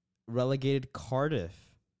with relegated Cardiff.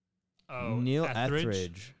 Oh, Neil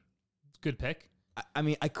Etheridge. Good pick. I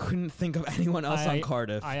mean, I couldn't think of anyone else on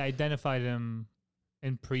Cardiff. I identified him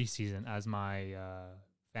in preseason as my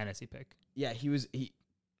fantasy pick. Yeah, he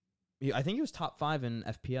I think he was top 5 in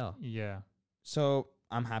FPL. Yeah. So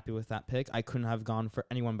I'm happy with that pick. I couldn't have gone for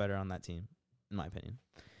anyone better on that team, in my opinion.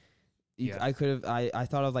 I could have. I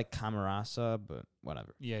thought of like Camarasa, but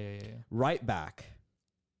whatever. Yeah. Right back.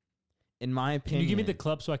 In my opinion, can you give me the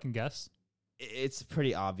club so I can guess? It's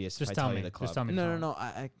pretty obvious. Just if I tell tell me. you the club. Just tell me. No.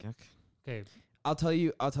 Okay. I'll tell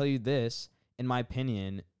you this. In my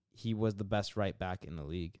opinion, he was the best right back in the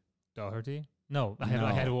league. Doherty? No, I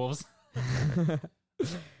had Wolves.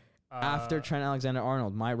 After Trent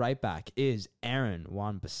Alexander-Arnold, my right back is Aaron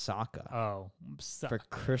Wan-Bissaka. Oh, for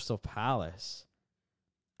Crystal Palace.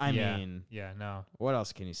 I mean, no. What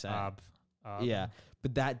else can you say? Yeah,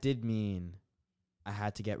 but that did mean I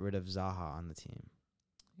had to get rid of Zaha on the team.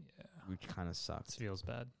 Yeah, which kind of sucks. It feels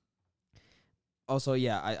bad. Also,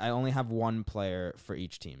 yeah, I only have one player for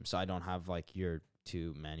each team, so I don't have like your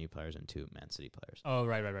 2 Man U players and 2 Man City players. Oh,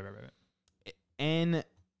 right. And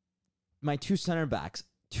my 2 center backs,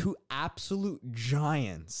 2 absolute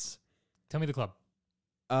giants. Tell me the club.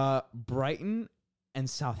 Brighton and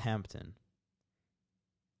Southampton.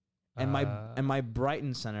 And my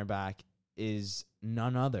Brighton center back is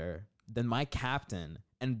none other than my captain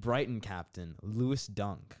and Brighton captain, Lewis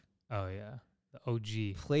Dunk. Oh, yeah. The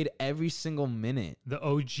OG. Played every single minute. The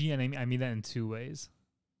OG, and I mean that in 2 ways.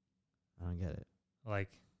 I don't get it. Like,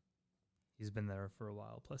 he's been there for a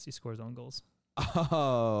while. Plus, he scores own goals.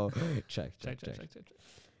 Oh, check.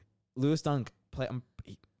 Lewis Dunk,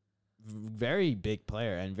 very big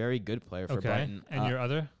player and very good player for Brighton. And your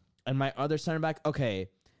other? And my other center back, okay,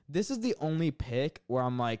 this is the only pick where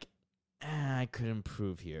I'm like, I could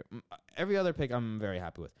improve here. Every other pick I'm very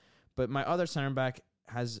happy with. But my other center back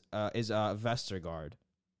is Vestergaard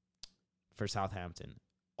for Southampton.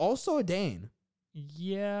 Also a Dane.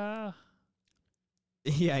 Yeah.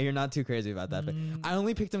 Yeah, you're not too crazy about that. But I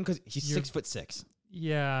only picked him because he's 6'6".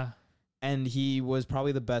 Yeah. And he was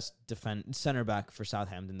probably the best center back for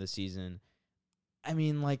Southampton this season. I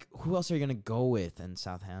mean, like, who else are you going to go with in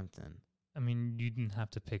Southampton? I mean, you didn't have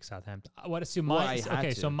to pick Southampton.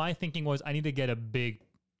 So my thinking was I need to get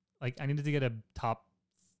a top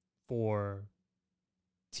 4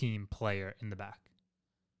 team player in the back.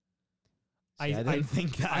 See, I didn't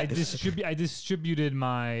think that. I distributed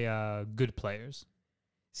my good players.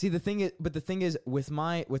 See, the thing is with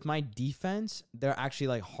my defense, they're actually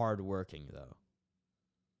like hardworking though.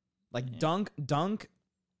 Like Dunk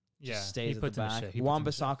just stays at the back.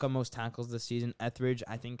 Wan-Bissaka most tackles this season. Etheridge,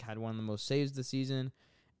 I think, had one of the most saves this season.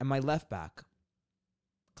 And my left back.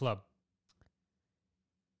 Club.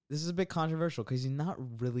 This is a bit controversial because he's not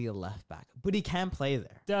really a left back, but he can play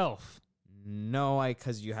there. Delph. No,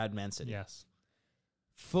 because you had Man City. Yes.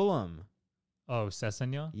 Fulham. Oh,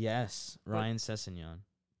 Sessegnon? Yes, Ryan Sessegnon.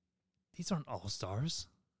 These aren't all-stars.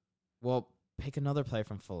 Well, pick another player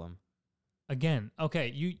from Fulham. Again,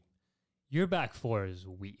 okay, your back 4 is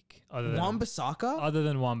weak. Wan-Bissaka? Other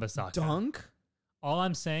than Wan-Bissaka. Dunk? All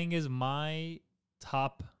I'm saying is my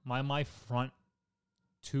front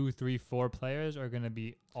 2, 3, 4 players are going to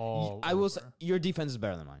be all I will say your defense is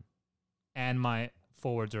better than mine. And my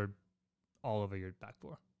forwards are all over your back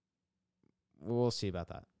 4. We'll see about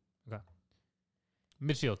that. Okay.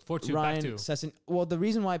 Midfield, 4-2, Ryan, back 2. Well, the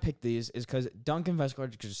reason why I picked these is because Dunk and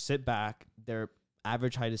Vestergaard just sit back. Their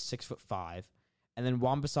average height is 6'5", and then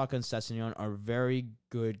Wan-Bissaka and Sessegnon are very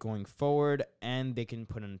good going forward, and they can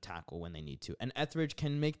put in a tackle when they need to. And Etheridge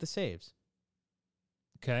can make the saves.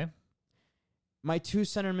 Okay. My 2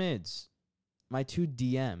 center mids, my 2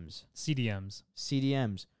 DMs,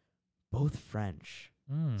 CDMs, both French.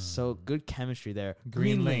 So good chemistry there.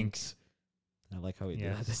 Green Links. I like how we do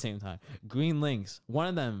that at the same time. Green Links. One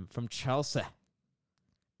of them from Chelsea.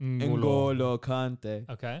 N'Golo Kante.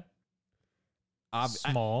 Okay.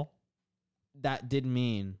 Small. That did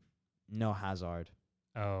mean no Hazard.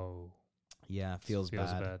 Oh. Yeah, feels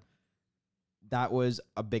bad. That was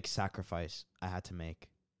a big sacrifice I had to make.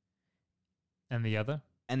 And the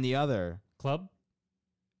other? Club?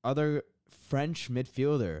 Other French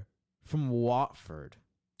midfielder from Watford.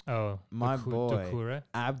 Oh, my boy,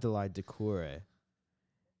 Abdoulaye Doucouré.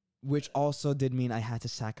 Which also did mean I had to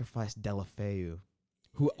sacrifice Deulofeu,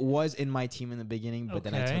 who was in my team in the beginning, but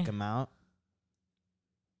then I took him out.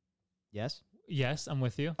 Yes? Yes, I'm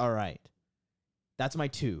with you. All right. That's my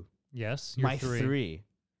 2. Yes, my 3.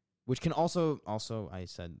 Which can also I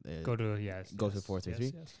said go to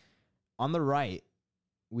 4-3-3. Yes. On the right,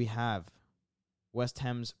 we have West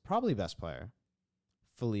Ham's probably best player,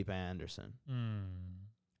 Felipe Anderson.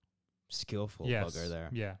 Skillful bugger there.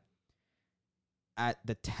 Yeah. At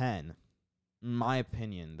the 10, in my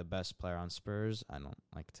opinion, the best player on Spurs. I don't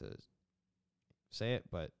like to say it,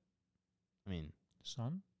 but I mean,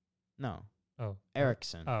 Son? No. Oh.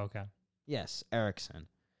 Eriksen. Oh, okay. Yes, Eriksen.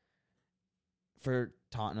 For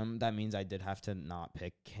Tottenham, that means I did have to not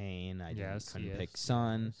pick Kane. I couldn't pick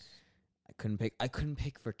Son. Yes. I couldn't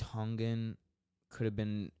pick Vertonghen. Could have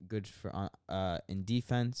been good for in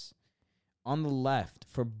defense. On the left,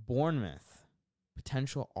 for Bournemouth,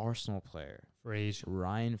 potential Arsenal player.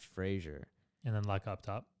 Ryan Fraser. And then like up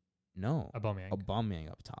top? No. Aubameyang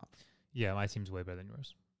up top. Yeah, my team's way better than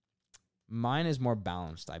yours. Mine is more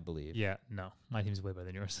balanced, I believe. Yeah, no. My team's way better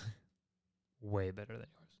than yours. Way better than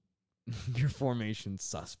yours. Your formation's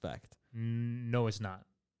suspect. No, it's not.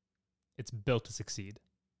 It's built to succeed.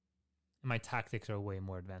 And my tactics are way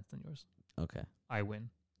more advanced than yours. Okay. I win.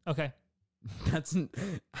 Okay. That's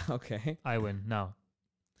okay. I win. No.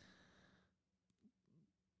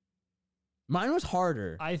 Mine was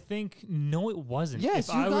harder. I think no, it wasn't. Yes,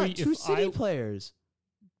 you got two City players.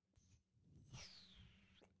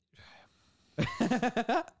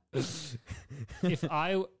 If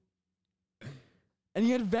I and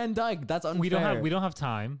you had Van Dijk, that's unfair. We don't have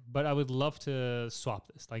time, but I would love to swap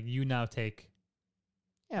this. Like you now take.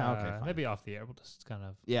 Yeah, okay, fine. Maybe off the air. We'll just kind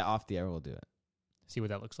of off the air. We'll do it. See what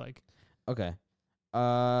that looks like. Okay.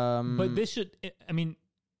 But this should. I mean,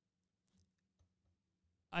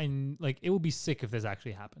 it would be sick if this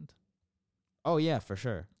actually happened. Oh yeah, for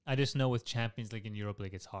sure. I just know with Champions League and Europa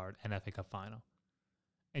League, it's hard, and FA Cup final,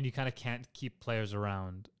 and you kind of can't keep players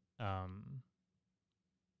around.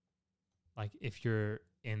 Like if you're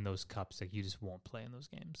in those cups, like you just won't play in those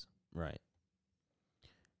games. Right.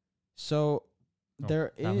 So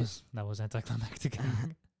that was anticlimactic.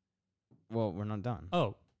 Well, we're not done.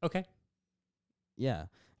 Oh, okay. Yeah,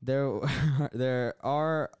 there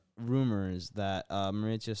are rumors that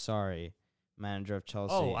Maurizio Sarri, manager of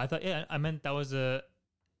Chelsea. Oh, I meant that was a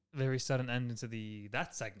very sudden end into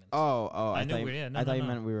that segment. Oh, I thought you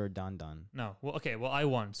meant we were done. No, well, okay, well I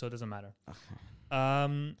won, so it doesn't matter.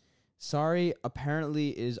 Okay. Sarri apparently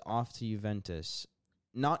is off to Juventus,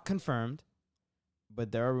 not confirmed,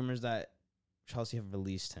 but there are rumors that Chelsea have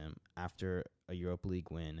released him after a Europa League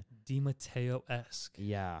win. Di Matteo-esque.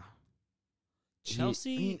 Yeah.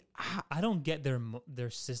 Chelsea, I don't get their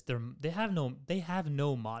system. They have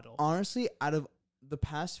no model. Honestly, out of the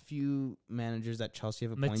past few managers that Chelsea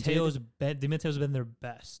have appointed, Di Matteo's been their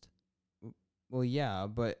best. Well, yeah,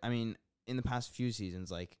 but I mean, in the past few seasons,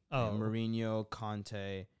 like Mourinho,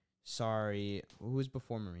 Conte, Sarri, who was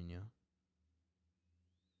before Mourinho?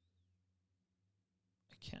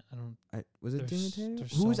 Was it Di Matteo?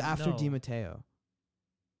 Who was after Di Matteo?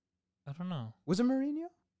 I don't know. Was it Mourinho?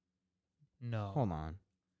 No. Hold on.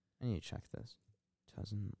 I need to check this.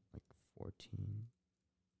 2014.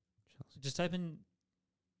 Chelsea. Just type in.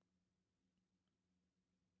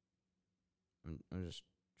 I'm just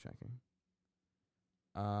checking.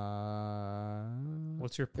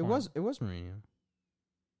 What's your point? It was Mourinho.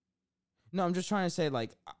 No, I'm just trying to say,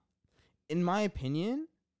 like, in my opinion,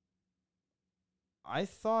 I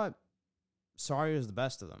thought Sarri was the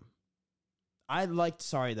best of them. I liked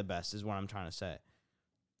Sarri the best, is what I'm trying to say.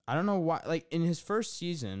 I don't know why. Like, in his first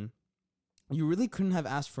season, you really couldn't have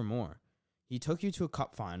asked for more. He took you to a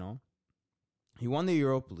cup final. He won the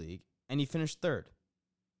Europa League, and he finished third.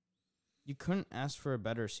 You couldn't ask for a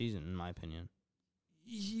better season, in my opinion.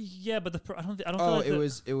 Yeah, but I don't. Oh, feel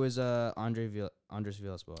like it was Andres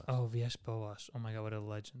Villas-Boas. Oh, Villas-Boas. Oh my God, what a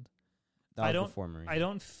legend! That was before Mourinho. I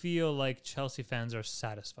don't feel like Chelsea fans are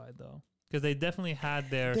satisfied though, because they definitely had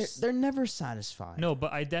their. They're never satisfied. No,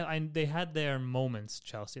 but they had their moments.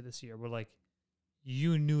 Chelsea this year where like,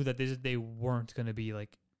 you knew that they weren't going to be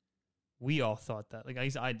like. We all thought that. Like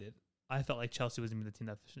I did. I felt like Chelsea was going to be the team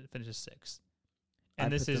that finishes sixth.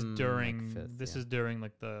 And this is during is during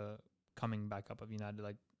like the coming back up of United,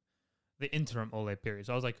 like the interim Ole period.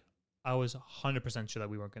 So I was 100% sure that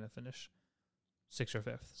we weren't going to finish sixth or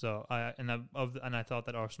fifth. So I thought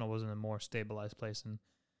that Arsenal was in a more stabilized place, and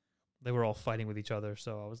they were all fighting with each other.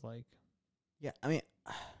 So I was like, yeah, I mean,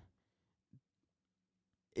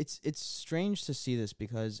 it's strange to see this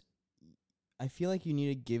because I feel like you need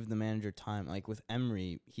to give the manager time. Like with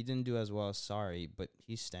Emery, he didn't do as well as Sarri, but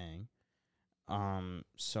he's staying.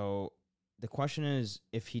 So the question is,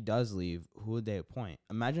 if he does leave, who would they appoint?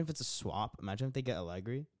 Imagine if it's a swap. Imagine if they get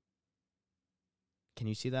Allegri. Can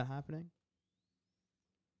you see that happening?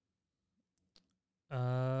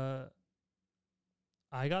 I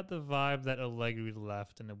got the vibe that Allegri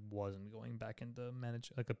left and it wasn't going back into manage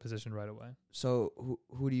like a position right away. So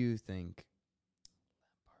who do you think?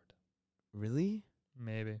 Lampard. Really?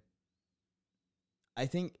 Maybe. I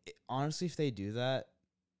think honestly, if they do that,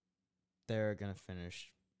 they're gonna finish.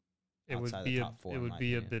 It would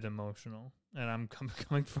be a bit emotional, and I'm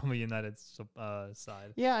coming from a United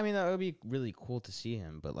side. Yeah, I mean that would be really cool to see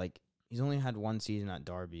him, but like he's only had one season at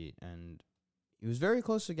Derby, and he was very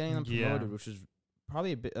close to getting them promoted, which was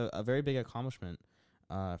probably a very big accomplishment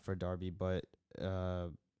for Derby. But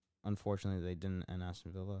unfortunately, they didn't, and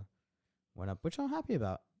Aston Villa went up, which I'm happy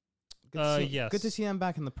about. Good to see them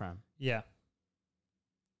back in the Prem. Yeah.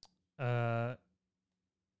 I'm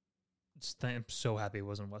so happy it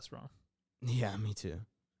wasn't West Brom. Yeah, me too.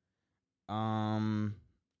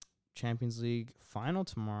 Champions League final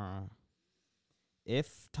tomorrow.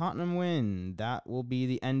 If Tottenham win, that will be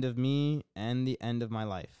the end of me and the end of my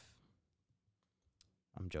life.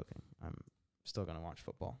 I'm joking. I'm still gonna watch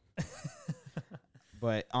football.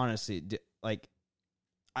 But honestly, I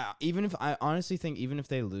honestly think even if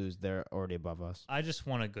they lose, they're already above us. I just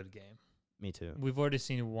want a good game. Me too. We've already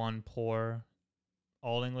seen one poor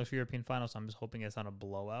all English European final, so I'm just hoping it's not a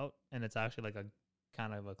blowout and it's actually like a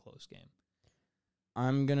kind of a close game.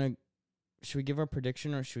 Should we give our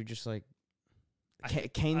prediction or should we just like?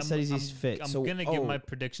 Kane says he's fit. I'm gonna give my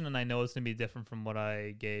prediction, and I know it's gonna be different from what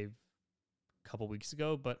I gave a couple weeks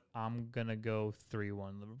ago, but I'm gonna go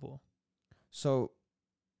 3-1 Liverpool. So,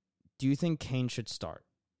 do you think Kane should start?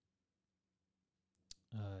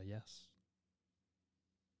 Yes.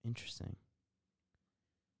 Interesting.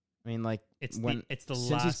 I mean, like it's the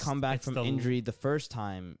since last, he's come back from injury the first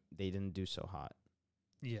time, they didn't do so hot.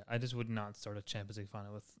 Yeah, I just would not start a Champions League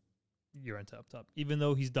final with Llorente up top, even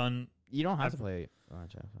though he's done. You don't have to play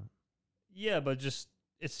Llorente. Yeah, but just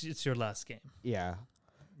it's your last game. Yeah,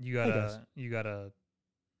 you gotta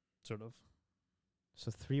sort of.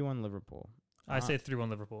 So 3-1 Liverpool. I say 3-1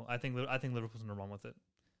 Liverpool. I think Liverpool's gonna run with it.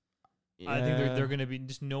 Yeah. I think they're gonna be,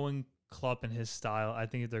 just knowing Klopp and his style. I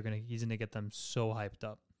think he's gonna get them so hyped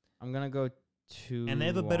up. I'm gonna go 2-1. And they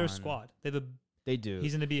have a better squad. They do.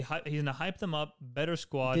 He's gonna hype them up. Better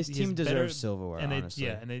squad. This team deserves silverware. And honestly.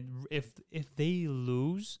 If they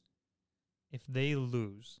lose,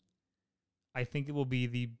 I think it will be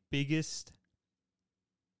the biggest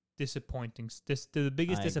disappointment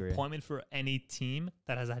for any team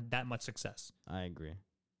that has had that much success. I agree.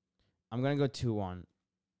 I'm gonna go 2-1.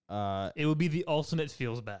 It would be the ultimate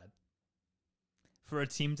feels bad for a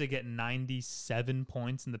team to get 97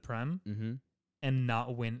 points in the Prem and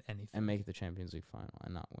not win anything, and make the Champions League final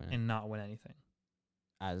and not win anything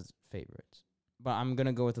as favorites. But I'm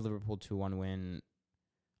gonna go with the Liverpool 2-1 win.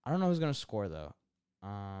 I don't know who's gonna score though.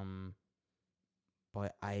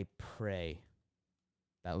 But I pray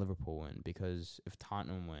that Liverpool win, because if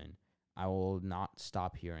Tottenham win, I will not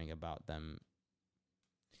stop hearing about them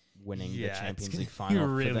winning the Champions League final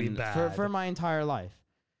really bad for my entire life.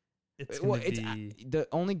 The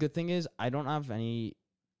only good thing is I don't have any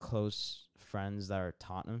close friends that are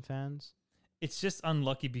Tottenham fans. It's just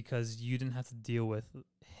unlucky because you didn't have to deal with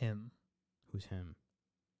him. Who's him?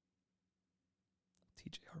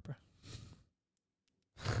 TJ Harper.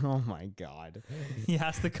 Oh my God. He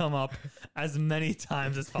has to come up as many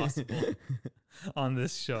times as possible on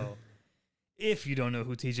this show. If you don't know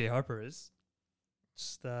who TJ Harper is,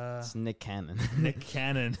 just it's Nick Cannon. Nick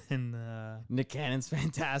Cannon and Nick Cannon's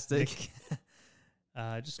fantastic.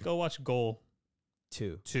 Just go watch Goal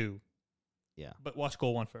 2. Yeah. But watch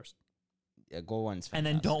Goal 1 first. Yeah, Goal 1's fantastic. And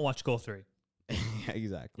then don't watch Goal 3. Yeah,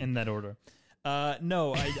 exactly. In that order.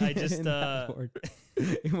 No, I just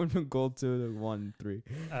it went from Goal 2 to 1, 3.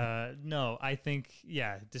 No, I think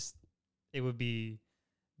just it would be,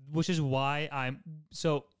 which is why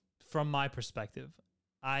from my perspective,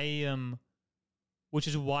 which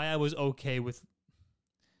is why I was okay with.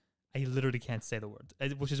 I literally can't say the word.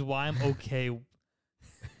 Which is why I'm okay.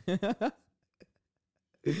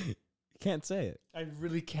 Can't say it. I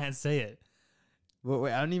really can't say it.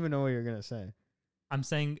 Wait, I don't even know what you're gonna say. I'm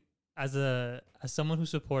saying, as someone who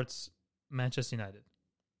supports Manchester United,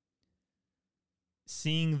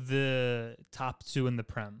 seeing the top 2 in the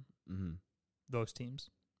Prem, those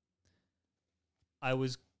teams, I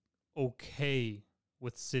was okay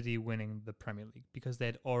with City winning the Premier League because they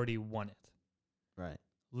had already won it. Right.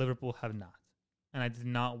 Liverpool have not. And I did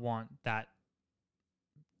not want that.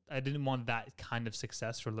 I didn't want that kind of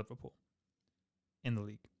success for Liverpool in the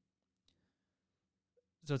league.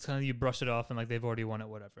 So it's kind of, you brush it off and like they've already won it,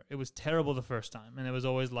 whatever. It was terrible the first time, and it was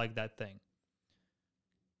always like that thing.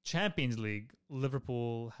 Champions League,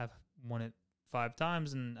 Liverpool have won it 5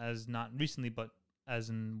 times, and as not recently, but as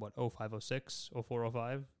in 05, 06, 04,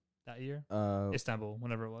 05 that year? Istanbul,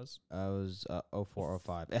 whenever it was. It was 04,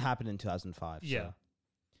 05. It happened in 2005. Yeah. So.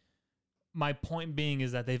 My point being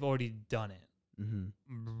is that they've already done it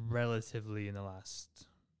relatively in the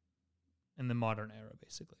modern era,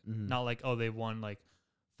 basically. Not like, they won like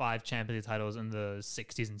 5 Champions League titles in the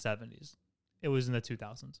 60s and 70s. It was in the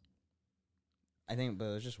 2000s. I think, but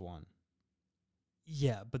it was just one.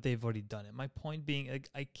 Yeah, but they've already done it. My point being,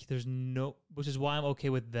 there's no, which is why I'm okay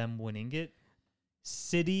with them winning it.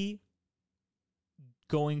 City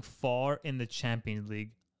going far in the Champions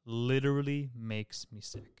League literally makes me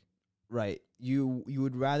sick. Right. You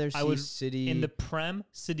would rather see City in the Prem.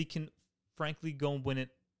 City can frankly go and win it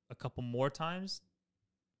a couple more times.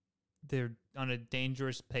 They're on a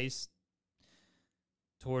dangerous pace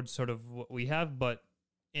towards sort of what we have, but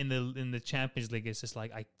in the Champions League, it's just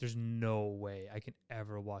like there's no way I can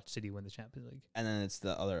ever watch City win the Champions League. And then it's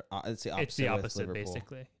the other. It's the opposite. It's the opposite,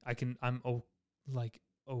 basically. I'm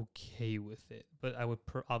okay with it, but I would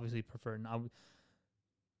obviously prefer not.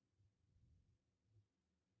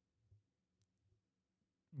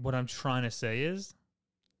 What I'm trying to say is,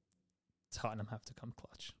 Tottenham have to come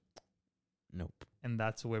clutch. Nope. And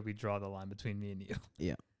that's where we draw the line between me and you.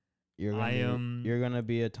 Yeah. You're gonna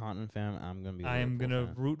be a Tottenham fan. I'm gonna be. I am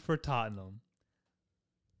gonna root for Tottenham.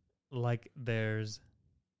 Like there's.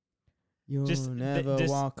 You'll never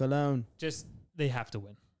walk alone. Just they have to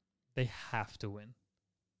win. They have to win.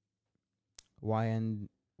 YNWA.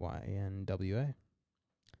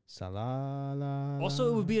 Salala.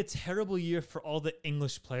 Also, it would be a terrible year for all the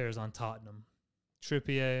English players on Tottenham.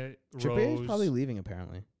 Trippier is probably leaving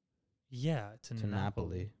apparently. Yeah, to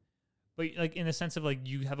Napoli. But like in the sense of like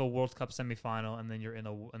you have a World Cup semifinal and then you're in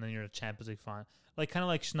a Champions League final, like kind of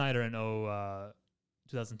like Schneider in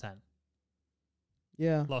 2010.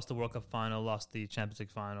 Yeah, lost the World Cup final, lost the Champions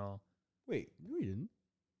League final. Wait, no, he didn't.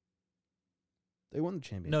 They won the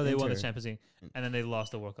Champions. No, they won the Champions League, and then they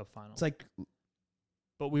lost the World Cup final. It's like,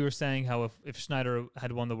 but we were saying how if Schneider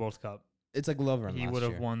had won the World Cup, it's like Lovren. He would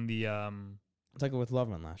have won the. It's like with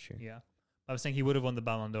Lovren last year. Yeah, I was saying he would have won the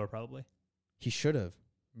Ballon d'Or probably. He should have.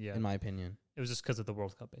 Yeah, in my opinion, it was just because of the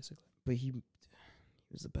World Cup, basically. But he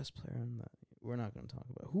was the best player in that. We're not going to talk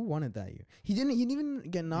about who won it that year. He didn't even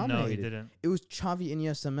get nominated. No, he didn't. It was Xavi,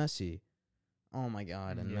 Iniesta, Messi. Oh my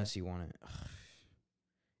God! And Messi won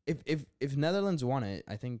it. If Netherlands won it,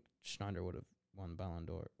 I think Schneider would have won Ballon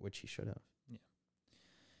d'Or, which he should have. Yeah.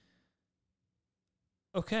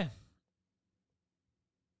 Okay.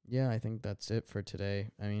 Yeah, I think that's it for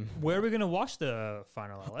today. I mean, where are we gonna watch the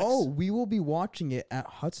final, Alex? Oh, we will be watching it at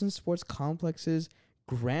Hudson Sports Complex's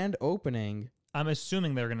grand opening. I'm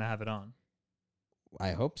assuming they're gonna have it on.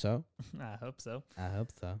 I hope so. I hope so.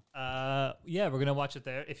 Yeah, we're gonna watch it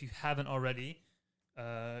there. If you haven't already,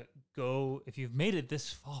 go. If you've made it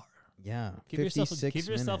this far, yeah, give yourself a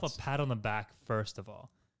pat on the back first of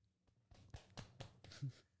all,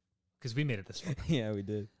 because we made it this far. Yeah, we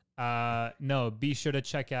did. No, be sure to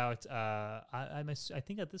check out. I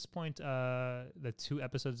think at this point, the 2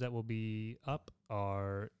 episodes that will be up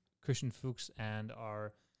are Christian Fuchs and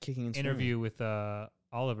our Kicking and interview with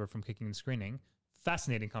Oliver from Kicking and Screening.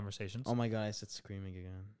 Fascinating conversations. Oh my God, I said screaming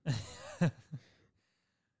again.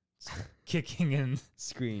 Kicking and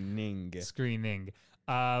screening.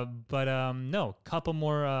 No, couple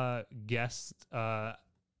more guests have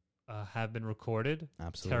been recorded.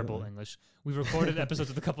 Absolutely. Terrible English. We've recorded episodes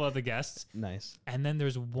with a couple other guests. Nice. And then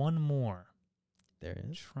there's one more. There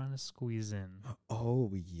is? Trying to squeeze in.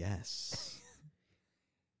 Oh, yes.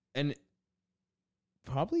 And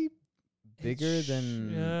probably bigger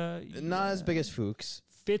than... not as big as Fuchs.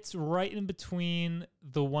 Fits right in between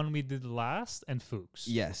the one we did last and Fuchs.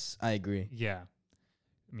 Yes, I agree. Yeah.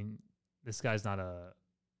 I mean, this guy's not a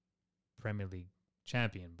Premier League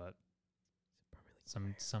champion, but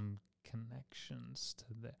some connections to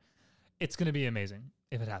the. It's going to be amazing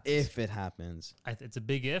if it happens. If it happens. It's a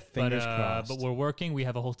big if. Fingers crossed. But we're working. We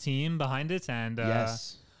have a whole team behind it. And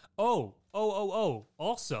yes. Also,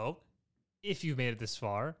 if you've made it this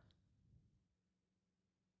far,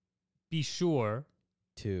 be sure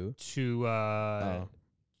to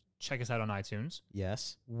check us out on iTunes.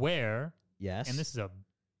 Yes. Yes. And this is a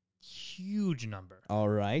huge number. All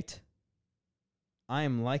right. I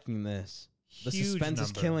am liking this. The suspense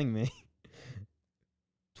is killing me.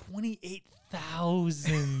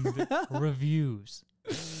 28,000 reviews.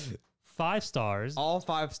 5 stars. All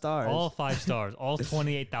 5 stars. All 5 stars. All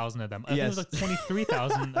 28,000 of them. I think it was like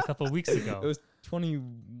 23,000 a couple of weeks ago. It was 21.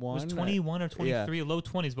 It was 21 or 23, low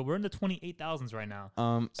 20s, but we're in the 28,000s right now.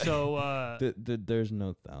 So there's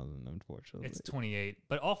no 1,000, unfortunately. It's 28,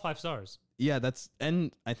 but all 5 stars. Yeah,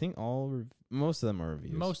 and I think most of them are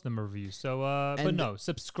reviews. Most of them are reviews. So, but no,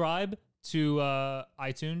 subscribe to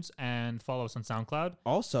iTunes and follow us on SoundCloud.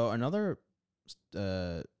 Also, another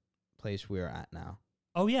place we're at now.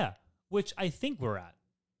 Oh yeah, which I think we're at.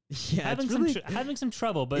 Yeah, having some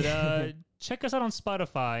trouble, but check us out on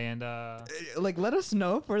Spotify and let us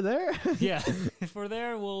know if we're there. Yeah, if we're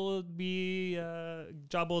there, we'll be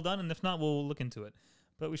job well done, and if not, we'll look into it.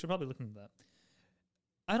 But we should probably look into that.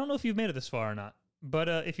 I don't know if you've made it this far or not, but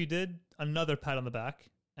if you did, another pat on the back,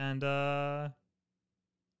 and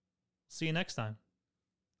see you next time.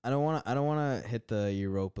 I don't want to hit the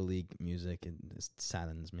Europa League music. It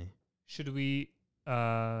saddens me. Should we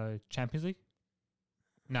Champions League?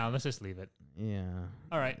 No, let's just leave it. Yeah.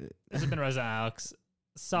 All right. This has been Reza and Alex.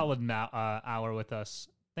 Solid hour with us.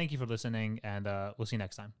 Thank you for listening, and we'll see you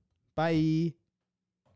next time. Bye.